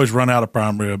 And they always run out of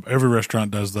prime rib. Every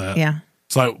restaurant does that. Yeah.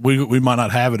 It's like we might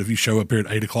not have it if you show up here at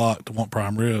 8:00 to want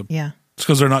prime rib. Yeah. It's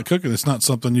because they're not cooking. It's not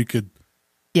something you could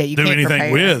you do can't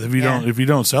anything prepare. with if you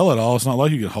don't sell it all. It's not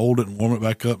like you can hold it and warm it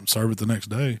back up and serve it the next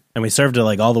day. And we served it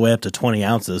like all the way up to 20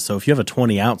 ounces. So if you have a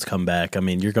 20-ounce comeback, I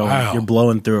mean, you're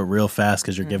blowing through it real fast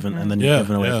because you're giving, and then you're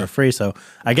giving away for free. So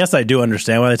I guess I do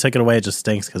understand why they took it away. It just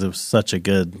stinks because it was such a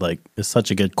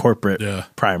good corporate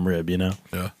prime rib, you know?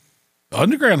 Yeah.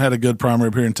 Underground had a good prime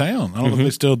rib here in town. I don't know if they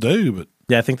still do, but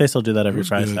yeah, I think they still do that every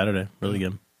Friday, Saturday. Really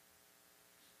good.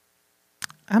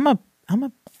 I'm a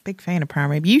big fan of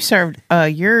prime rib. You served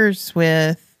yours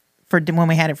when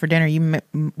we had it for dinner. You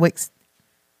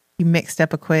mixed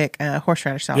up a quick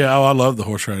horseradish sauce. yeah, I love the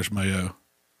horseradish mayo.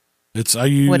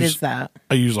 What is that?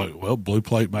 I use blue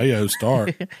plate mayo to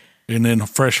start, and then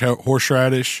fresh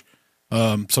horseradish.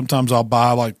 Sometimes I'll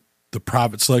buy the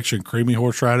private selection creamy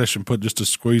horseradish and put just a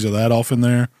squeeze of that off in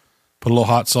there. Put a little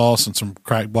hot sauce and some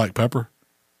cracked black pepper,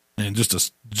 and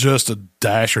just a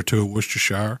dash or two of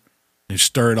Worcestershire. And you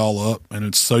stir it all up,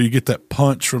 and so you get that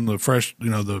punch from the fresh,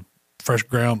 the fresh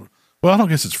ground. Well, I don't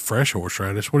guess it's fresh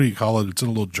horseradish. What do you call it? It's in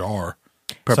a little jar.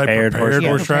 Prepared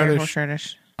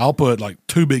horseradish. I'll put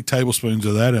 2 big tablespoons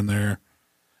of that in there.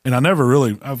 And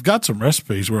I've got some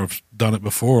recipes where I've done it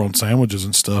before on sandwiches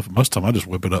and stuff. Most of the time I just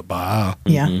whip it up by eye.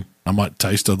 Yeah. I might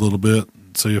taste it a little bit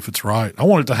and see if it's right. I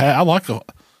want it to have,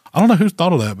 I don't know who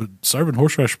thought of that, but serving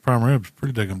horseradish prime rib is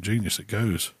pretty daggum genius. It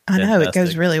goes. I know, it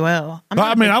goes really well.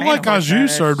 I like au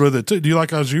jus served with it too. Do you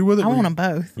like au jus with it? I want them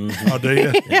both. Oh, do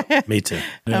you? Yeah, me too.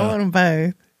 Yeah. I want them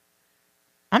both.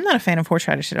 I'm not a fan of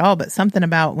horseradish at all, but something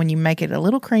about when you make it a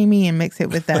little creamy and mix it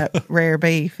with that rare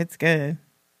beef, it's good.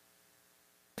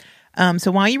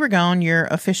 So while you were gone, your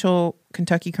official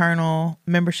Kentucky Colonel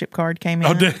membership card came in.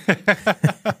 Oh, did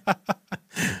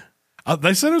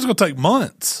they said it was going to take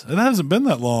months. It hasn't been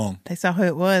that long. They saw who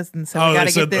it was, and so we got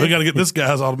to get this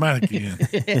guy's automatic in.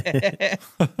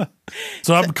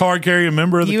 So I'm a card carrying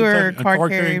member of the Kentucky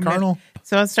card carrying Colonel.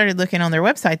 So I started looking on their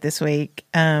website this week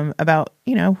about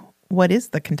what is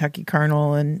the Kentucky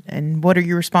Colonel and what are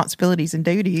your responsibilities and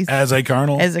duties as a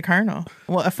colonel? As a colonel.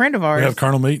 Well, a friend of ours. We have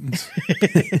colonel meetings.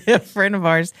 A friend of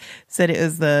ours said it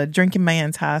was the drinking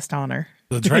man's highest honor.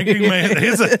 The drinking man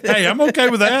hey, I'm okay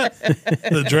with that.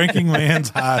 The drinking man's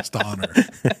highest honor.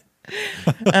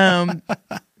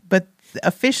 But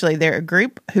officially, they're a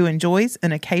group who enjoys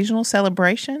an occasional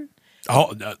celebration.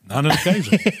 Oh, not an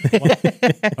occasion.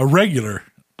 A regular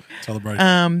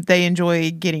celebration. They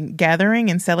enjoy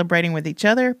gathering and celebrating with each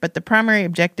other, but the primary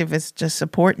objective is to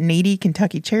support needy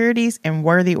Kentucky charities and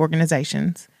worthy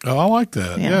organizations. Oh, I like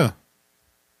that. Yeah.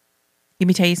 Let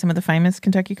me tell you some of the famous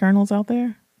Kentucky Colonels out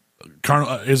there. Colonel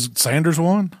is Sanders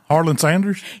one? Harlan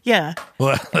Sanders? Yeah.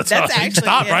 Well, that's actually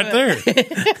stop right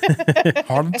there.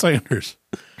 Harlan Sanders.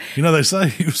 They say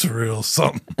he was a real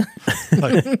something.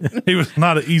 He was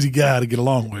not an easy guy to get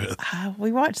along with.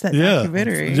 We watched that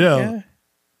documentary. Yeah.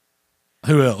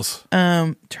 Who else?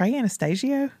 Trey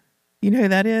Anastasio. You know who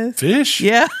that is? Fish?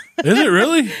 Yeah. Is it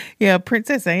really? Yeah.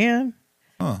 Princess Anne.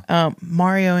 Huh.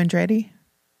 Mario Andretti.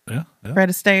 Yeah. Fred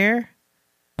Astaire.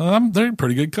 They're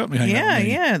pretty good company. Hanging out with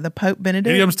me. Yeah. The Pope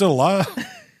Benedict. Any of them still alive?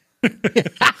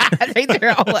 I think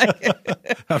they're all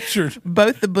I'm sure.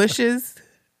 Both the Bushes,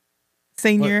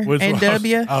 Senior and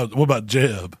W. What about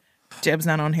Jeb? Jeb's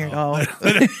not on here at all.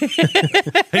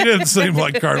 He doesn't seem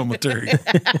like Colonel material.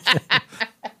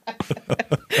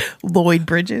 Lloyd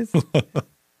Bridges.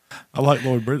 I like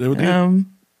Lloyd Bridges. He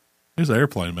was an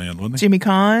airplane man, wasn't he? Jimmy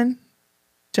Kahn.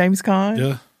 James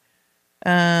Kahn.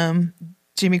 Yeah.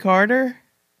 Jimmy Carter.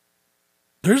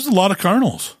 There's a lot of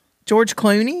colonels. George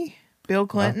Clooney. Bill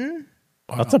Clinton.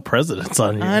 Wow. Lots of presidents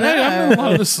on here. I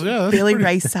know. Billy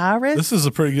Ray Cyrus. This is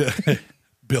a pretty good...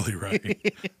 Billy Ray.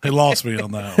 They lost me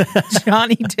on that one.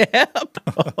 Johnny Depp.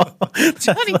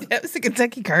 Johnny Depp's a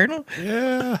Kentucky Colonel.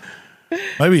 Yeah.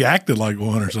 Maybe he acted like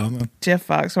one or something. Jeff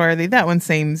Foxworthy. That one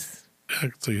seems... I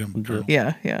can see him. Colonel.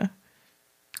 Yeah.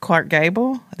 Clark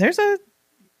Gable. There's a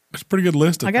pretty good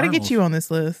list of I got to get you on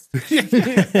this list.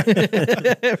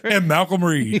 And Malcolm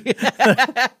Reed.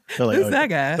 Who's that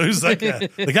guy? Who's that guy?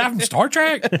 The guy from Star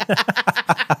Trek?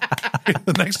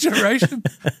 The Next Generation?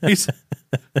 He's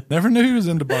never knew he was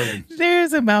into bourbon.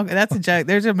 There's a Malcolm. That's a joke.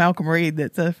 There's a Malcolm Reed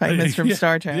that's famous from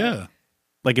Star Trek. Yeah.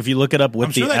 Like if you look it up with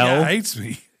I'm sure the that L. guy hates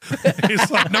me.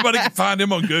 It's like nobody can find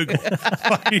him on Google.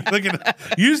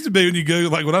 Used to be when you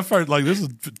Google, like when I first, like this is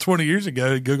 20 years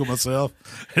ago, Google myself,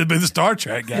 it'd be the Star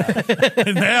Trek guy.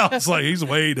 And now it's like he's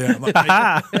way down, like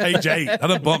page 8. I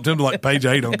done bumped him to like page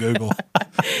 8 on Google.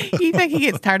 You think he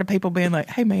gets tired of people being like,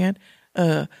 hey man,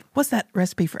 what's that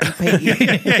recipe for AP?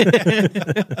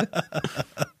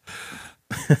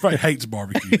 Probably hates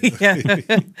barbecue.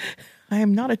 Yeah. I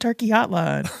am not a turkey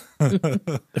hotline.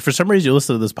 If for some reason you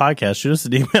listen to this podcast, shoot us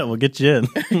an email. We'll get you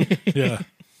in. Yeah.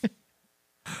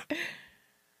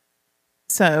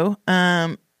 So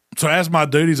as my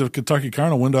duties of Kentucky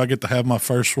Colonel, when do I get to have my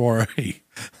first soiree?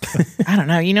 I don't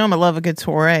know. You know I'm a love a good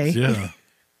soiree. Yeah.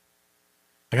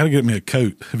 I got to get me a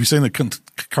coat. Have you seen the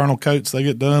Colonel coats they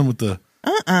get done with the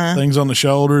things on the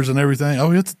shoulders and everything?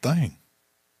 Oh, it's a thing.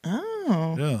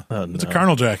 Oh. Yeah. Oh, it's a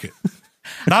Colonel jacket.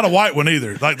 Not a white one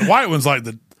either. Like the white one's like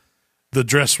the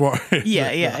dress soiree.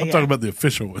 Yeah. I'm talking about the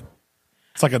official one.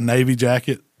 It's like a navy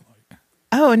jacket.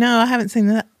 Oh, no, I haven't seen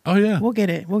that. Oh, yeah. We'll get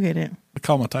it. I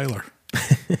call my tailor.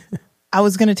 I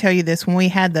was going to tell you this when we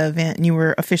had the event and you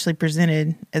were officially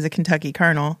presented as a Kentucky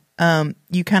Colonel.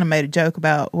 You kind of made a joke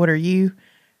about, what are you?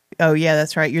 Oh, yeah,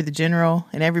 that's right. You're the general.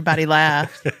 And everybody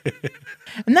laughed.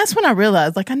 And that's when I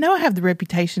realized, like, I know I have the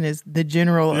reputation as the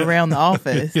general around the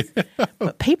office,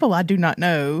 but people I do not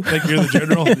know. Think you're the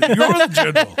general? You're the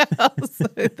general. I also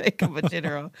think I'm a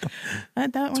general.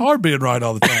 It's hard being right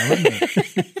all the time, isn't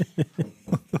it?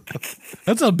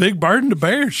 That's a big burden to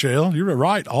bear, Shell. You're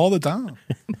right all the time.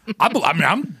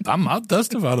 I'll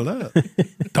testify to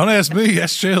that. Don't ask me.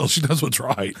 Ask Shell. She knows what's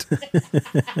right.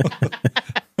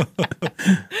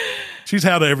 She's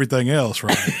how to everything else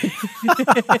right.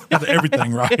 How to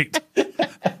everything right.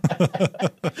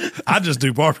 I just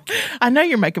do barbecue. I know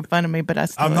you're making fun of me, but I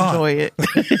still enjoy it.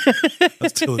 I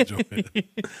still enjoy it.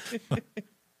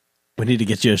 We need to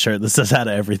get you a shirt that says how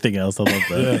to everything else. I love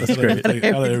that. Yeah, that's great.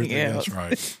 How to everything else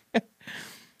right.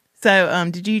 So,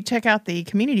 did you check out the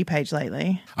community page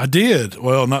lately? I did.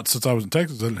 Well, not since I was in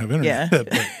Texas. I didn't have internet. Yeah.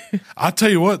 But I tell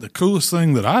you what, the coolest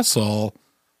thing that I saw,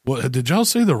 did y'all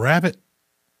see the rabbit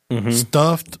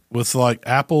stuffed with like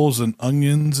apples and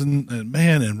onions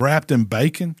and wrapped in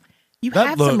bacon? You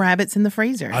have some rabbits in the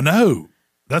freezer. I know.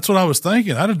 That's what I was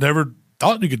thinking. I'd have never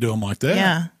thought you could do them like that.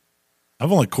 Yeah.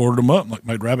 I've only quartered them up and like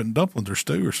made rabbit and dumplings or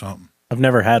stew or something. I've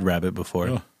never had rabbit before.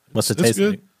 Oh, what's it taste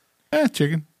good. like?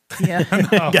 Chicken. Yeah.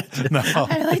 No.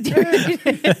 I like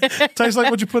it. Tastes like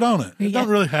what you put on it. It don't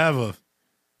really have a.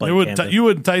 You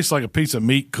wouldn't taste like a piece of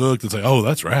meat cooked and say, "Oh,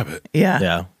 that's rabbit."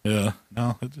 Yeah. Yeah.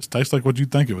 No, it just tastes like what you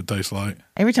think it would taste like.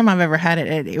 Every time I've ever had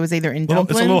it, it was either in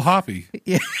dumplings. It's a little hoppy.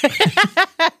 Yeah.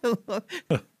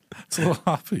 It's a little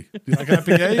hoppy. You like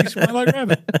happy days? You might like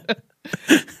rabbit.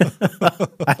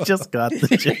 I just got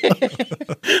the joke.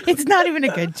 It's not even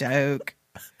a good joke.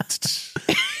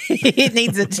 It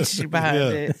needs a tissue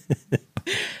behind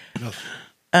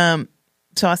it.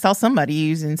 So I saw somebody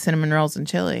using cinnamon rolls and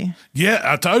chili. Yeah,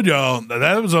 I told y'all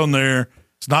that was on there.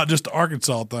 It's not just the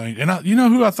Arkansas thing. And you know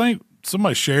who I think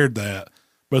somebody shared that,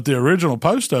 but the original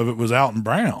post of it was Alton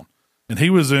Brown. And he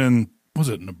was in, was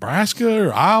it Nebraska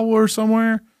or Iowa or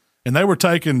somewhere? And they were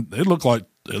taking, it looked like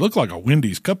a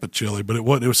Wendy's cup of chili, but it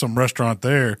was some restaurant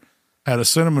there had a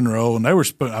cinnamon roll, and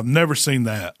I've never seen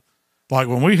that. Like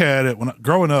when we had it,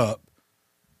 growing up,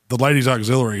 the ladies'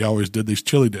 auxiliary always did these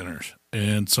chili dinners,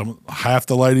 and half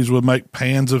the ladies would make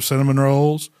pans of cinnamon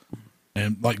rolls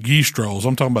and like yeast rolls.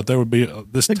 I'm talking about there would be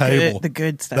the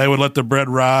good stuff. They would let the bread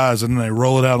rise, and then they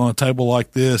roll it out on a table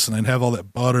like this, and they'd have all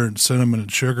that butter and cinnamon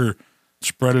and sugar,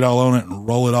 spread it all on it, and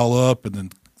roll it all up, and then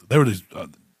they were these.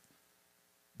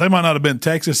 They might not have been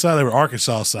Texas side; they were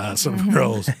Arkansas side cinnamon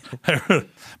rolls,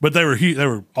 but they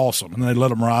were awesome, and they let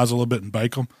them rise a little bit and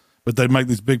bake them. But they'd make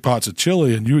these big pots of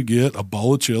chili, and you would get a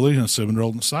bowl of chili and a cinnamon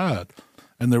roll on the side.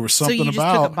 And there was something about. So you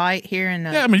just took a bite here and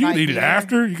you could eat it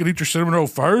after. You could eat your cinnamon roll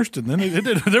first, and then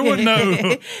there wasn't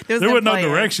no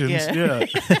directions. Yeah.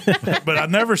 But I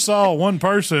never saw one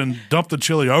person dump the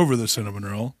chili over the cinnamon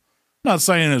roll. I'm not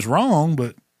saying it's wrong,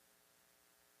 but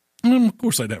of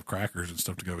course they'd have crackers and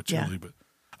stuff to go with chili. Yeah. But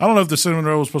I don't know if the cinnamon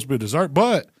roll was supposed to be a dessert.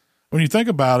 But when you think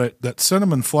about it, that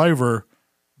cinnamon flavor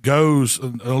goes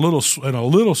a little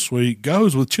sweet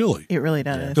goes with chili. It really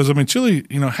does. Because chili,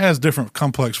 has different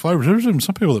complex flavors. There's even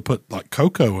some people that put like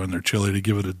cocoa in their chili to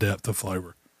give it a depth of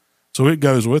flavor. So it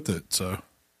goes with it. So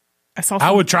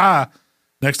I would try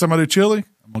next time I do chili.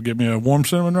 I'm gonna get me a warm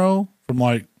cinnamon roll from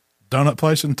like donut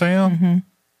place in town.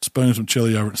 Spoon some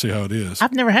chili over it and see how it is.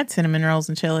 I've never had cinnamon rolls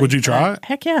and chili. Would you try it?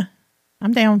 Heck yeah,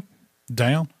 I'm down.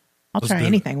 I'll try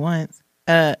anything once.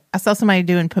 I saw somebody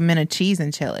doing pimento cheese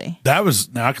and chili. Now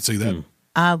I could see that.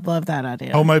 I love that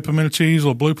idea. Homemade pimento cheese,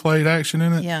 little blue plate action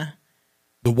in it. Yeah.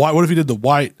 The white. What if you did the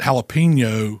white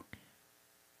jalapeno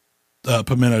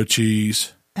pimento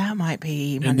cheese? That might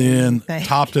be my and then thing.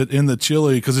 Topped it in the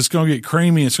chili because it's going to get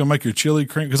creamy. It's going to make your chili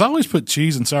cream. Because I always put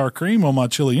cheese and sour cream on my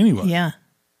chili anyway. Yeah.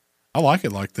 I like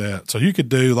it like that. So you could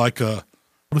do like what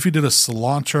if you did a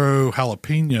cilantro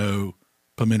jalapeno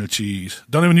pimento cheese?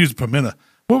 Don't even use the pimento.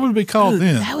 What would it be called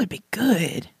then? That would be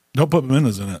good. Don't put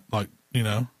pimentos in it. Like,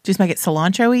 Just make it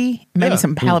cilantro-y. Maybe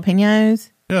some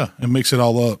jalapenos. Yeah, and mix it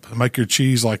all up and make your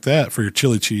cheese like that for your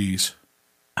chili cheese.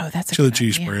 Oh, that's a chili good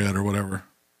cheese idea. spread or whatever.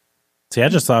 See, I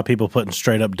just saw people putting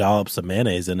straight up dollops of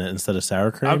mayonnaise in it instead of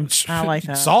sour cream. I like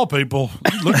that. Saw people.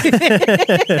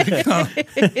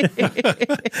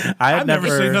 I've never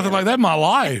seen nothing like that in my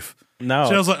life.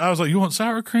 No. So I was like, you want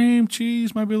sour cream,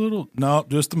 cheese, maybe a little? No,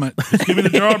 just just give me the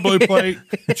jar blue plate,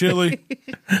 chili,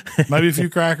 maybe a few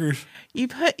crackers. You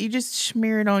just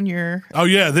smear it on your. Oh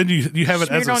yeah, then you have it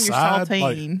as a on side. your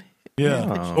saltine.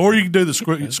 Yeah, or you can do the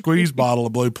squeeze bottle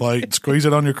of blue plate, and squeeze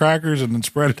it on your crackers, and then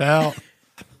spread it out.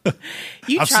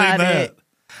 I've seen that.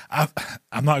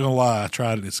 I'm not gonna lie, I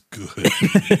tried it. It's good.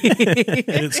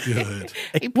 It's good.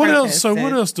 What else? So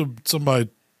what else did somebody?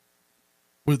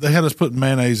 They had us put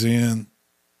mayonnaise in.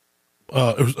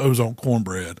 It was on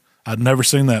cornbread. I'd never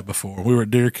seen that before. We were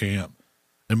at deer camp,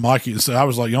 and Mikey said, "I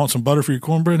was like, you want some butter for your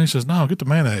cornbread?" And he says, "No, get the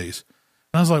mayonnaise."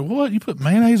 And I was like, "What? You put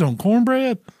mayonnaise on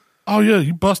cornbread?" Oh yeah,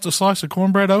 you bust a slice of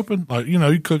cornbread open, like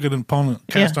you cook it upon a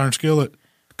cast iron skillet,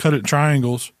 cut it in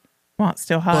triangles. Well, it's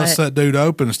still hot. Bust that dude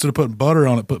open. Instead of putting butter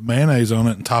on it, put mayonnaise on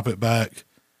it and top it back,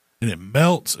 and it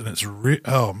melts. And it's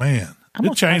oh man,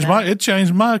 it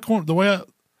changed my corn the way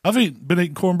I've been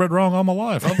eating cornbread wrong all my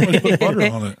life. I've always put butter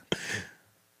on it.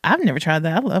 I've never tried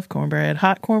that. I love cornbread,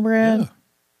 hot cornbread. Yeah.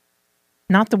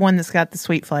 Not the one that's got the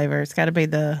sweet flavor. It's got to be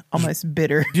the almost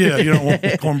bitter. Yeah, you don't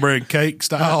want cornbread cake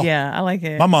style. Yeah, I like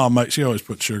it. My mom she always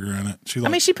puts sugar in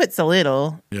it. She puts a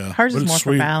little. Yeah, hers is more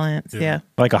for balance. Yeah.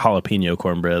 Like a jalapeno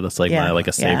cornbread. That's like my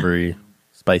a savory,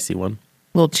 spicy one.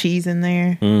 Little cheese in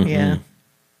there. Mm-hmm. Yeah.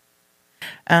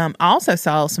 I also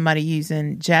saw somebody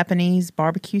using Japanese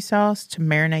barbecue sauce to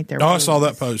marinate their. I saw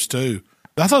that post too.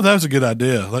 I thought that was a good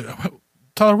idea. Like,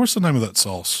 Tyler, what's the name of that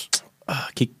sauce?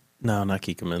 No, not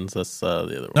Kikkoman's. That's the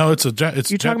other one. No, it's You're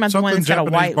talking about the one that's got a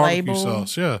white label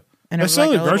sauce. Yeah, and they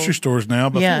sell it at grocery little stores now.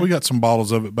 But I think we got some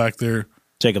bottles of it back there.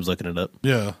 Jacob's looking it up.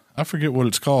 Yeah, I forget what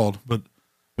it's called, but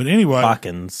anyway,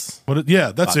 Bakkens.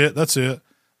 That's it. That's it.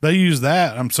 They use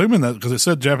that. I'm assuming that because it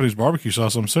said Japanese barbecue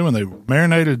sauce. I'm assuming they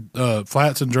marinated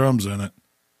flats and drums in it,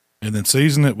 and then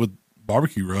seasoned it with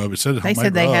barbecue rub. It said they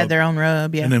said they had their own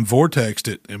rub. Yeah, and then vortexed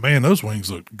it. And man, those wings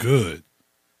look good.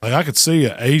 Like I could see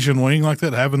an Asian wing like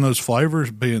that having those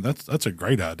flavors being that's a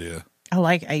great idea. I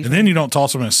like Asian. And then you don't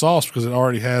toss them in sauce because it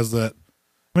already has that.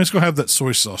 I mean, it's going to have that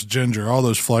soy sauce, ginger, all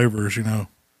those flavors, from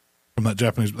that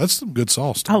Japanese. That's some good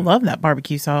sauce. I love that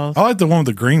barbecue sauce. I like the one with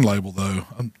the green label though.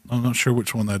 I'm not sure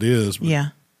which one that is. But yeah,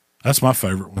 that's my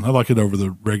favorite one. I like it over the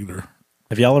regular.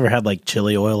 Have y'all ever had like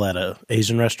chili oil at an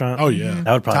Asian restaurant? Oh yeah,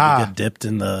 that would probably get dipped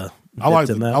in the. I like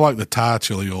the Thai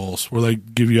chili oils where they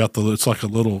give you out it's like a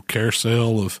little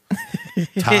carousel of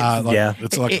Thai.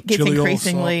 It's like it gets chili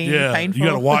increasingly oil. Yeah, painful. you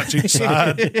got to watch each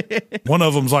side. One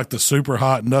of them's like the super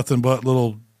hot, nothing but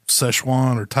little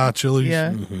Szechuan or Thai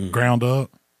chilies ground up.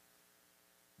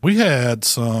 We had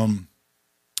some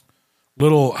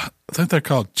little, I think they're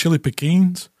called chili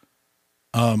piquins,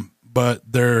 but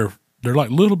they're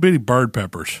like little bitty bird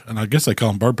peppers, and I guess they call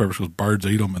them bird peppers because birds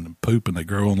eat them and then poop, and they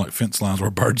grow on like fence lines where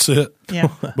birds sit. Yeah,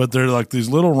 but they're like these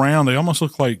little round. They almost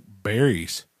look like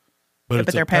berries, but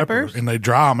it's they're peppers, and they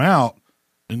dry them out,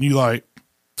 and you like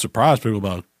surprise people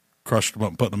by crushing them up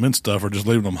and putting them in stuff, or just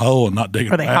leaving them whole and not digging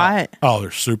them out. Are they hot? Oh,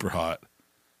 they're super hot,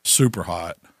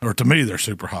 or to me they're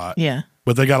super hot. Yeah,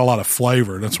 but they got a lot of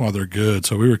flavor. That's why they're good.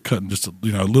 So we were cutting just a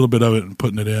little bit of it and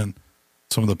putting it in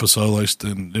some of the pozoles,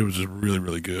 and it was just really,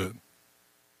 really good.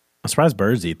 I'm surprised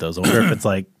birds eat those. I wonder if it's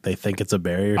like they think it's a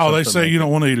berry or something. They say you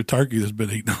don't want to eat a turkey that's been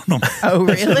eaten on them. Oh,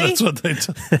 really? That's what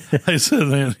they said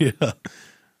then, yeah.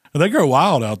 They grow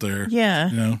wild out there.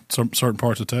 Yeah. Some certain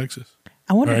parts of Texas.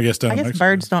 I wonder. I guess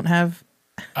birds don't have.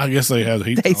 I guess they have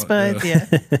heat taste buds, yeah.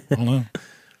 I don't know.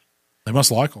 They must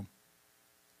like them.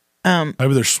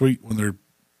 Maybe they're sweet when they're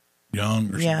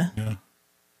young or something. Yeah.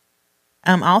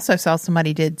 I also saw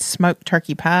somebody did smoked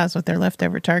turkey pies with their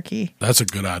leftover turkey. That's a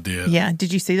good idea. Yeah.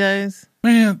 Did you see those?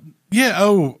 Man, yeah.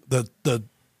 Oh,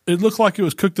 it looked like it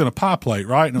was cooked in a pie plate,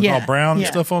 right? And it was all brown and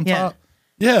stuff on top.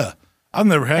 Yeah. I've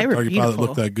never had turkey pie that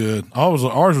looked that good. Ours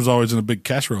was always in a big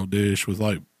casserole dish with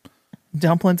like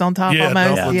dumplings on top almost.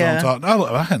 Dumplings on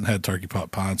top. I hadn't had turkey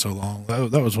pot pie in so long.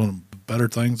 That was one of the better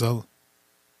things.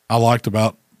 I liked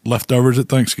about leftovers at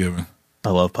Thanksgiving. I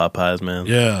love pot pies, man.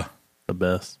 Yeah. The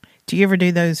best. Do you ever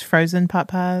do those frozen pot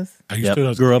pies? I used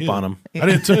to. Grew up on them. I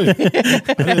did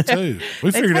too.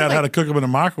 We figured out how to cook them in the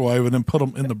microwave and then put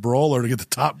them in the broiler to get the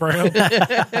top brown.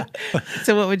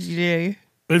 So what would you do?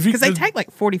 Because they take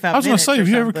like 45 minutes. I was going to say, have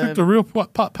you ever cooked a real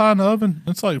pot pie in the oven?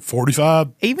 It's like 45.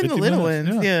 Even the little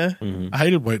minutes. ones, yeah. I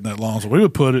hated waiting that long. So we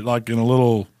would put it like in a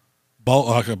little bowl,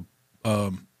 like a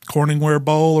Corningware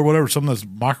bowl or whatever, something that's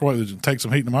microwave that takes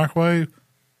some heat in the microwave.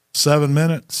 7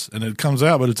 minutes, and it comes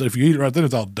out. But if you eat it right then,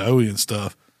 it's all doughy and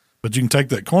stuff. But you can take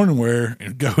that Corningware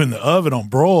and go in the oven on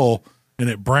broil, and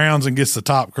it browns and gets the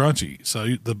top crunchy.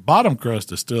 So the bottom crust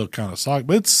is still kind of soggy,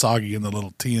 but it's soggy in the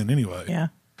little tin anyway. Yeah.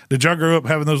 Did y'all grow up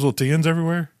having those little tins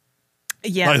everywhere?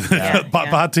 Yeah. Pot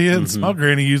pie tins? My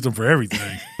granny used them for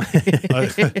everything.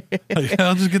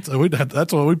 I'll just get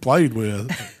that's what we played with.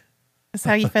 That's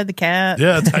how you fed the cat.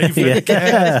 Yeah, that's how you fed the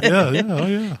cat. Oh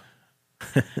yeah.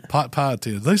 Pot pie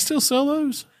tins. They still sell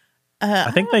those?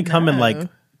 I think they come in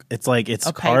it's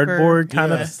a cardboard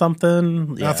kind of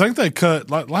something. Yeah. I think they cut,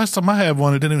 like last time I had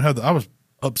one, it didn't even have I was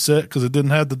upset because it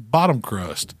didn't have the bottom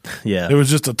crust. Yeah. It was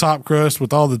just a top crust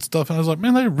with all the stuff. And I was like,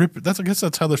 man, they rip it. I guess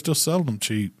that's how they're still selling them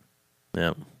cheap.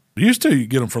 Yeah. Used to, you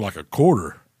get them for like a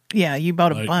quarter. Yeah, you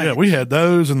bought a bunch. Yeah, we had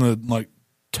those and the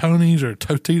Tony's or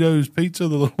Totito's pizza,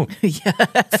 the little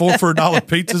 $4 for $1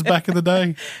 pizzas back in the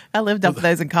day. I lived off of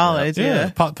those in college. Yeah.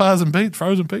 Pot pies and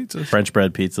frozen pizzas. French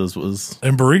bread pizzas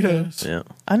and burritos. Yeah.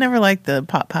 I never liked the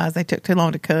pot pies. They took too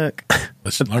long to cook.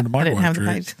 Let's learn the microwave I didn't have the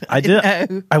trick. patience. I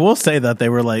did. I will say that they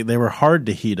were hard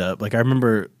to heat up. Like I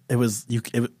remember it was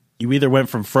you either went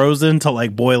from frozen to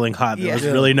like boiling hot. There was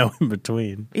really no in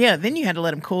between. Yeah, then you had to let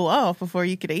them cool off before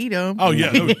you could eat them. Oh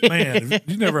yeah, man!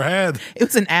 You never had. It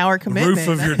was an hour commitment. Roof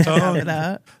of your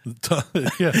tongue.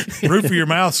 Roof of your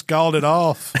mouth scalded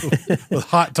off with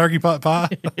hot turkey pot pie.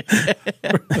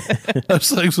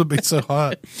 Those things would be so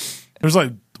hot. There's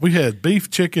we had beef,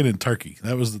 chicken, and turkey.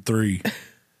 That was the three.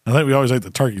 I think we always ate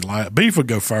the turkey light. Beef would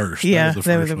go first. Yeah,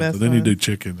 that was the best. Then you do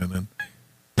chicken, and then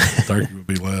turkey would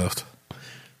be left.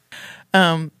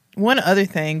 One other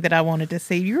thing that I wanted to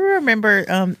see, you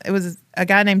remember, it was a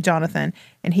guy named Jonathan,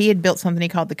 and he had built something he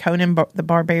called the Conan the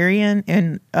Barbarian,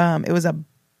 and it was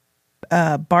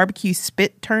a barbecue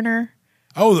spit turner.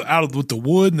 Oh, with the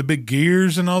wood and the big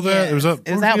gears and all that? Yes.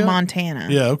 It was out in Montana.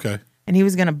 Yeah, okay. And he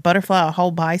was going to butterfly a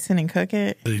whole bison and cook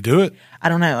it. Did he do it? I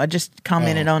don't know. I just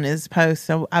commented on his post,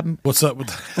 so I'm. What's up with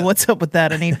that? What's up with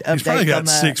that? I need updates. He's probably got on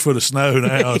that. 6 foot of snow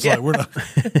now. It's like we're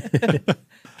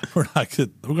not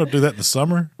going to do that in the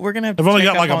summer. We're going to. They've only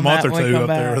got like a month or two up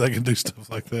there where they can do stuff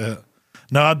like that.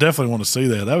 No, I definitely want to see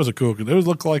that. That was a cool. It would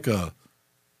look like a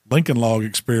Lincoln Log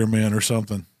experiment or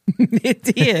something. It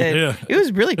did. Yeah, it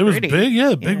was really pretty. It was big.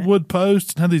 Yeah, big wood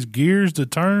posts and had these gears to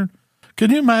turn.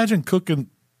 Can you imagine cooking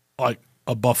like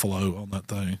a buffalo on that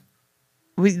thing?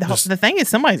 The thing is,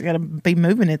 somebody's got to be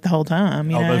moving it the whole time.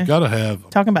 You know? They've got to have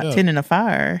talking about tending a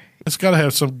fire. It's got to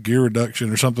have some gear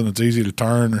reduction or something that's easy to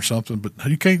turn or something. But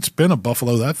you can't spin a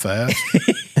buffalo that fast.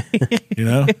 You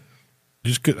know, you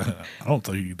just could. I don't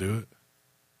think you can do it.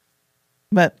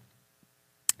 But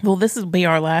this will be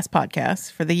our last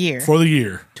podcast for the year.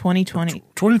 2020.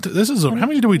 This is how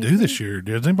many do we do this year?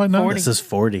 Does anybody know? 40. This is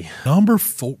 40. Number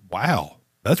 4. Wow,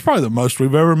 that's probably the most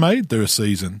we've ever made through a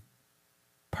season.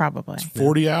 Probably. It's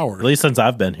 40 hours. At least since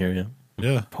I've been here,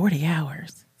 yeah. 40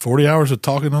 hours. 40 hours of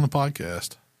talking on the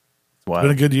podcast. Wow. It's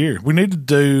been a good year. We need to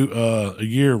do a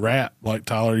year wrap, like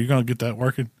Tyler. Are you going to get that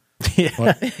working?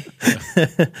 Yeah.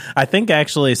 I think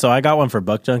actually, so I got one for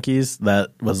Buck Junkies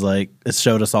that was like, it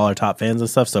showed us all our top fans and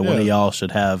stuff. So one of y'all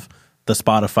should have the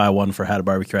Spotify one for How to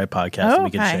Barbecue Right podcast that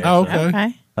we can share. Oh, okay. Okay.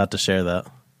 I'll have to share that.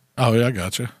 Oh, yeah, I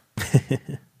got you.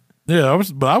 Yeah,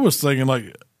 I was thinking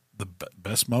like the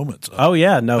best moments.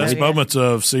 Best moments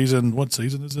of season. What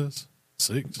season is this?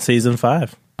 6? Season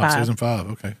 5. Oh, season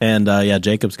 5. Okay. And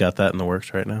Jacob's got that in the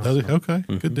works right now. Does he? Okay.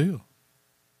 Good deal.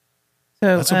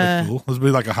 So that's gonna be cool. This will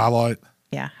be like a highlight.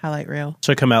 Yeah, highlight reel.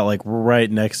 Should come out like right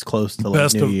next close to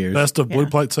like New Year's. Best of Blue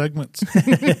Plate segments. We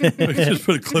can just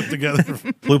put a clip together.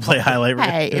 Blue Plate highlight reel.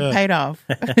 Hey, it paid off.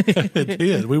 It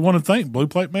did. We want to thank Blue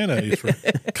Plate Mayonnaise for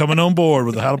coming on board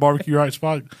with the How to Barbecue Right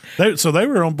spot. So they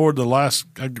were on board the last,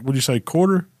 would you say,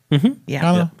 quarter? Mm-hmm.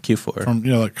 Yeah.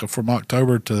 Q4. From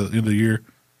October to the end of the year.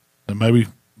 And maybe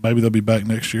they'll be back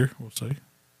next year. We'll see.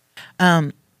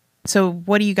 So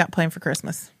what do you got planned for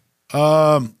Christmas?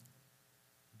 Duck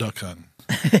hunting.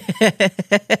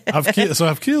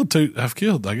 I've killed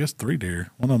I guess 3 deer.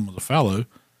 One of them was a fallow,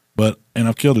 and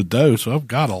I've killed a doe, so I've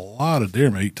got a lot of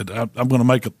deer meat today. I'm going to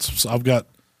make it. I've got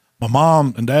my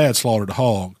mom and dad slaughtered a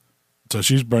hog, so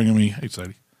she's bringing me. Hey,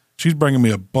 Sadie, she's bringing me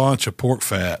a bunch of pork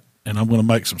fat, and I'm going to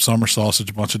make some summer sausage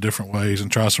a bunch of different ways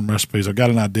and try some recipes. I've got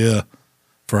an idea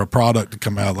for a product to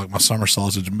come out, like my summer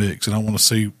sausage mix, and I want to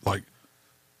see, like,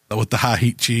 with the high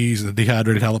heat cheese and the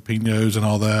dehydrated jalapenos and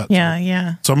all that.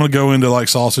 Yeah. So I'm going to go into like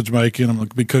sausage making. I'm going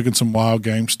to be cooking some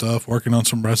Wildgame stuff, working on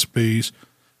some recipes.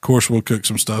 Of course, we'll cook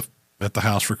some stuff at the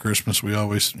house for Christmas. We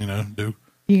always, do.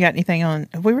 You got anything on?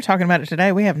 We were talking about it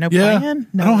today. We have no plan.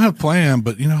 No. I don't have a plan,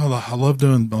 but I love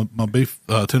doing my beef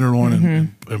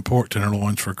tenderloin and pork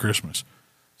tenderloins for Christmas.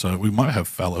 So we might have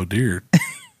fallow deer,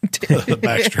 the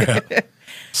backstrap.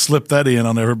 Slip that in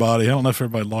on everybody. I don't know if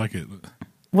everybody like it. But.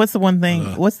 What's the one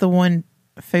thing? What's the one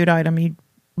food item you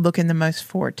looking the most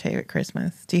forward to at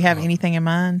Christmas? Do you have anything in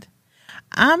mind?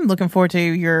 I'm looking forward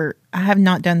to I have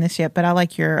not done this yet, but I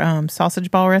like your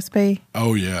sausage ball recipe.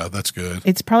 Oh, yeah, that's good.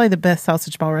 It's probably the best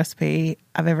sausage ball recipe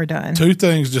I've ever done. 2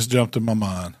 things just jumped in my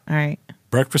mind. All right.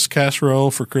 Breakfast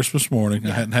casserole for Christmas morning.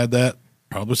 I hadn't had that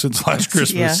probably since last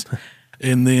Christmas. Yeah.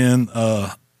 And then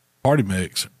party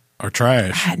mix or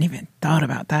trash. I hadn't even thought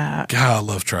about that. God, I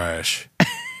love trash.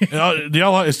 Do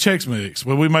y'all like it's Chex Mix?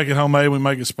 When we make it homemade, we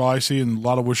make it spicy and a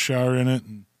lot of Worcestershire in it.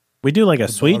 And we do like a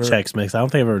sweet Chex Mix. I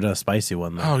don't think I've ever done a spicy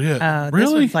one though. Oh yeah, really?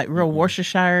 This one's like real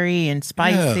Worcestershire and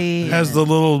spicy. Yeah. It has the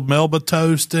little Melba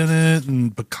toast in it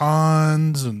and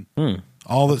pecans and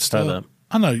all that stuff. That.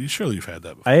 I know surely you've had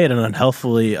that before. I ate an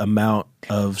unhealthily amount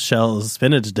of Shell's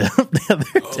spinach dip the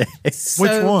other day. So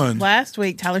which one? Last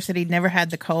week, Tyler said he'd never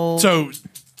had the cold. So.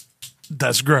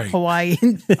 That's great.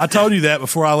 Hawaiian. I told you that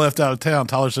before I left out of town.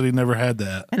 Tyler said he never had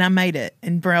that. And I made it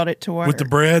and brought it to work. With the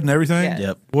bread and everything? Yeah.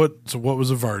 Yep. What was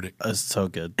the verdict? It's so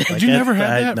good. Did you never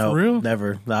have that for real?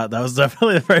 Never. That was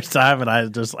definitely the first time, and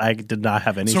I did not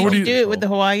have any. So what do you do it with the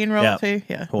Hawaiian roll too?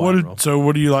 Yeah. So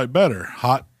what do you like better?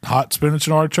 Hot spinach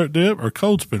and artichoke dip or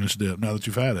cold spinach dip now that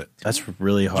you've had it? That's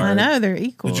really hard. I know, they're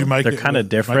equal. Did you make They're kind of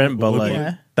different, but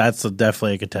like that's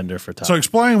definitely a contender for top. So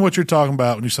explain what you're talking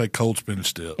about when you say cold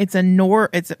spinach dip. It's a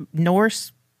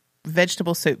Norse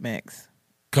vegetable soup mix.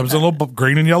 Comes in a little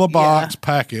green and yellow box,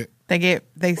 packet.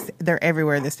 They're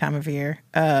everywhere this time of year.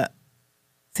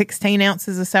 16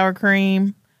 ounces of sour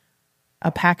cream,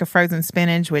 a pack of frozen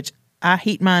spinach, which I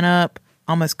heat mine up,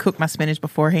 almost cook my spinach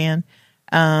beforehand.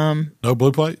 No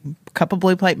blue plate? A cup of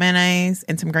blue plate mayonnaise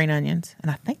and some green onions. And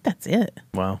I think that's it.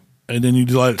 Wow. And then you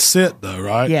let it sit though,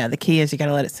 right? Yeah, the key is you got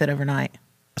to let it sit overnight.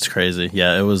 That's crazy.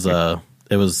 Yeah, it was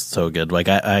so good. Like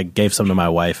I gave some to my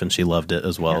wife and she loved it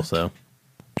as well. Yeah. So.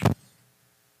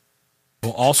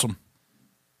 Well, awesome.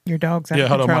 Your dog's out of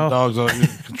control. control. Yeah, hold on, my dog's out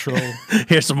of control.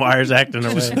 Here's some wires acting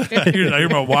away. I hear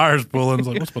my wires pulling. It's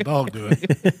like, what's my dog doing?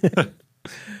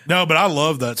 No, but I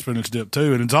love that spinach dip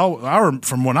too, and it's all.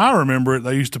 From when I remember it,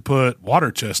 they used to put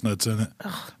water chestnuts in it.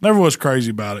 Never was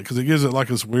crazy about it because it gives it like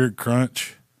this weird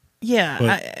crunch.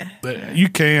 Yeah, you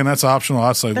can. That's optional.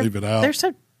 I say leave it out. They're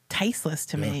so tasteless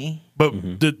to me.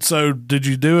 But did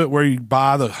you do it where you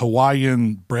buy the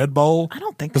Hawaiian bread bowl? I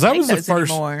don't think because that was the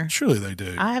first. Anymore. Surely they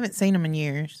do. I haven't seen them in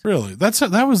years. Really,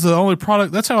 that was the only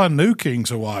product. That's how I knew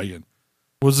King's Hawaiian.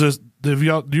 Was this? Do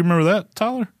you remember that,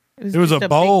 Tyler? It was a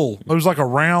bowl. It was like a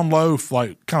round loaf,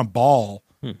 like kind of ball,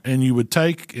 and you would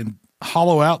take and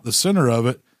hollow out the center of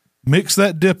it, mix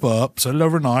that dip up, set it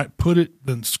overnight, put it,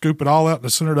 then scoop it all out in the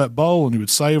center of that bowl, and you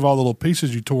would save all the little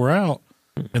pieces you tore out,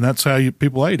 and that's how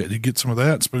people ate it. You'd get some of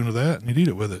that, spoon of that, and you'd eat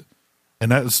it with it,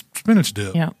 and that was spinach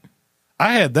dip. Yeah,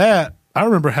 I had that. I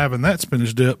remember having that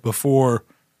spinach dip before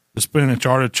the spinach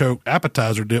artichoke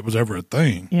appetizer dip was ever a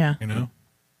thing. Yeah,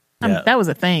 that was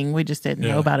a thing. We just didn't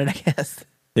know about it, I guess.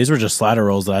 These were just slider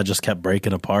rolls that I just kept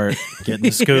breaking apart, getting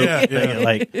the scoop,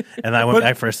 and I went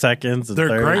back for seconds. They're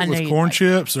great with corn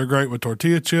chips. They're great with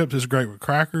tortilla chips. It's great with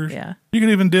crackers. Yeah, you can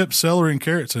even dip celery and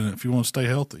carrots in it if you want to stay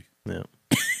healthy. Yeah,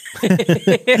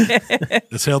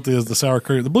 as healthy as the sour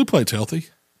cream. The blue plate's healthy.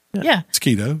 Yeah, it's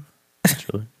keto.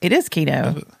 It is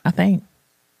keto. I think.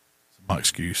 It's my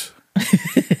excuse.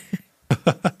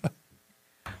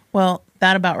 Well,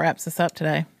 that about wraps us up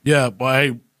today. Yeah, well,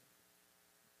 hey.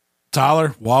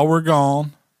 Tyler, while we're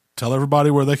gone, tell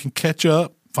everybody where they can catch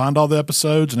up, find all the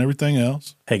episodes and everything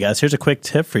else. Hey, guys, here's a quick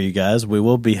tip for you guys. We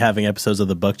will be having episodes of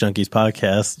the Buck Junkies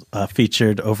podcast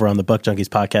featured over on the Buck Junkies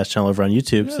podcast channel over on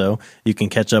YouTube, so you can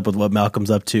catch up with what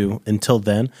Malcolm's up to until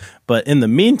then. But in the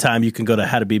meantime, you can go to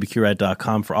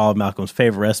howtobbqright.com for all of Malcolm's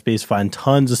favorite recipes, find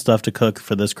tons of stuff to cook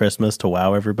for this Christmas to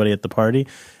wow everybody at the party,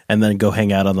 and then go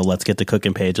hang out on the Let's Get to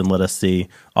Cooking page and let us see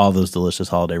all those delicious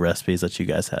holiday recipes that you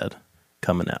guys had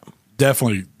coming out.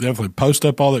 Definitely post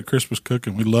up all that Christmas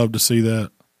cooking. We'd love to see that.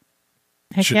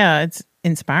 Heck yeah, it's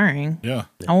inspiring. Yeah.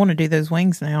 I want to do those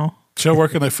wings now. Shell, where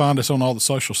can they find us on all the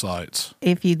social sites?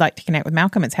 If you'd like to connect with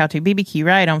Malcolm, it's How to BBQ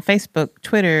Right on Facebook,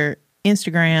 Twitter,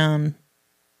 Instagram,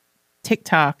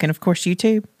 TikTok, and of course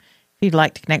YouTube. If you'd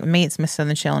like to connect with me, it's Miss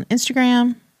Southern Shell on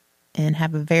Instagram. And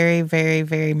have a very, very,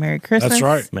 very Merry Christmas. That's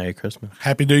right. Merry Christmas.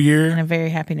 Happy New Year. And a very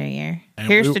Happy New Year.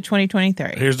 Here's to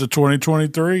 2023. Here's to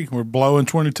 2023. We're blowing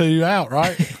 22 out,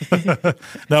 right?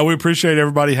 No, we appreciate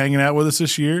everybody hanging out with us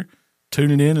this year,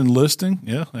 tuning in and listening.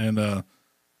 Yeah. And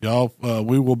y'all,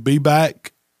 we will be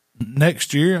back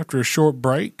next year after a short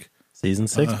break. Season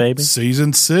 6, baby.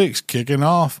 Season 6 kicking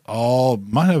off.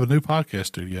 Might have a new podcast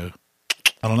studio.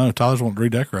 I don't know. Tyler's wanting to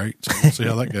redecorate, so we'll see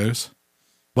how that goes.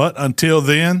 But until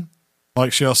then,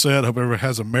 like Shell said, hope everybody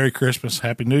has a Merry Christmas,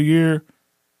 Happy New Year.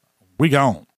 We gone.